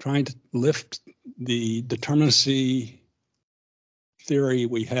trying to lift the determinacy theory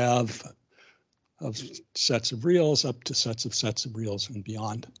we have of sets of reals up to sets of reals and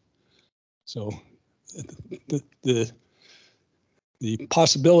beyond. So the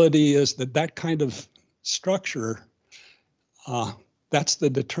possibility is that that kind of structure, that's the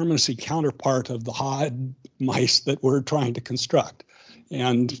determinacy counterpart of the HOD mice that we're trying to construct.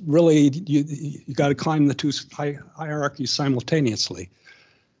 And really, you got to climb the two hierarchies simultaneously.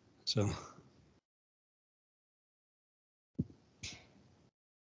 So.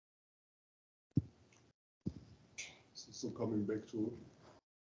 So coming back to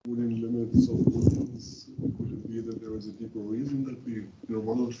wooden limits of woodens, could it be that there is a deeper reason that we,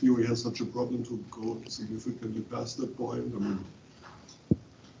 model theory has such a problem to go significantly past that point? I mean,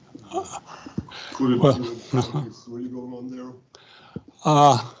 could it be that what's really going on there?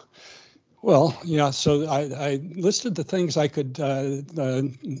 Well, yeah, so I listed the things I could, I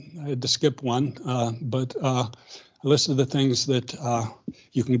had to skip one, but I listed the things that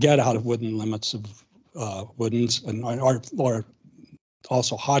you can get out of wooden limits of woodens, and or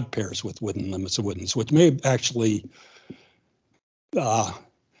also HOD pairs with wooden limits of woodens, which may actually, it's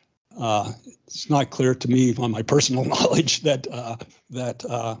not clear to me on my personal knowledge that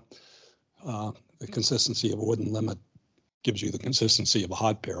the consistency of a wooden limit gives you the consistency of a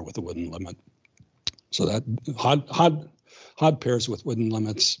HOD pair with a wooden limit. So that HOD pairs with wooden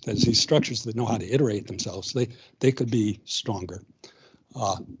limits, as these structures that know how to iterate themselves, they could be stronger.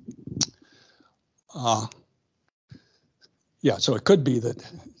 Yeah, so it could be that.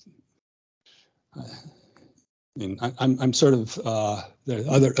 I mean, I'm sort of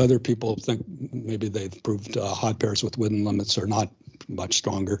other people think maybe they've proved HOD pairs with wooden limits are not much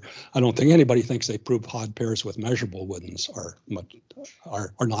stronger. I don't think anybody thinks they proved HOD pairs with measurable woodens are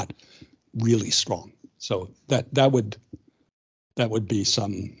not really strong. So that would be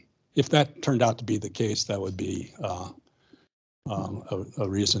some. If that turned out to be the case, that would be a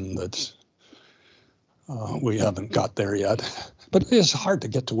reason that we haven't got there yet. But it is hard to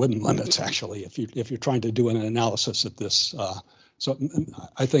get to wooden limits actually if you're trying to do an analysis of this. So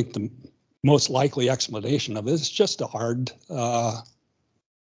I think the most likely explanation of it is just a hard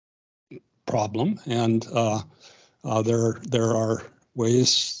problem, and there are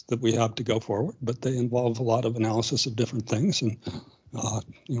ways that we have to go forward, but they involve a lot of analysis of different things, and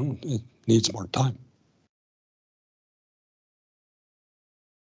it needs more time.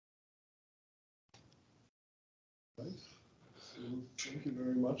 Right. So thank you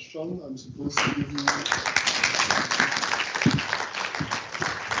very much, John. I'm supposed to give you.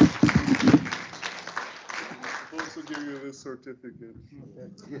 This certificate.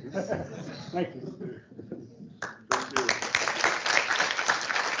 Thank you.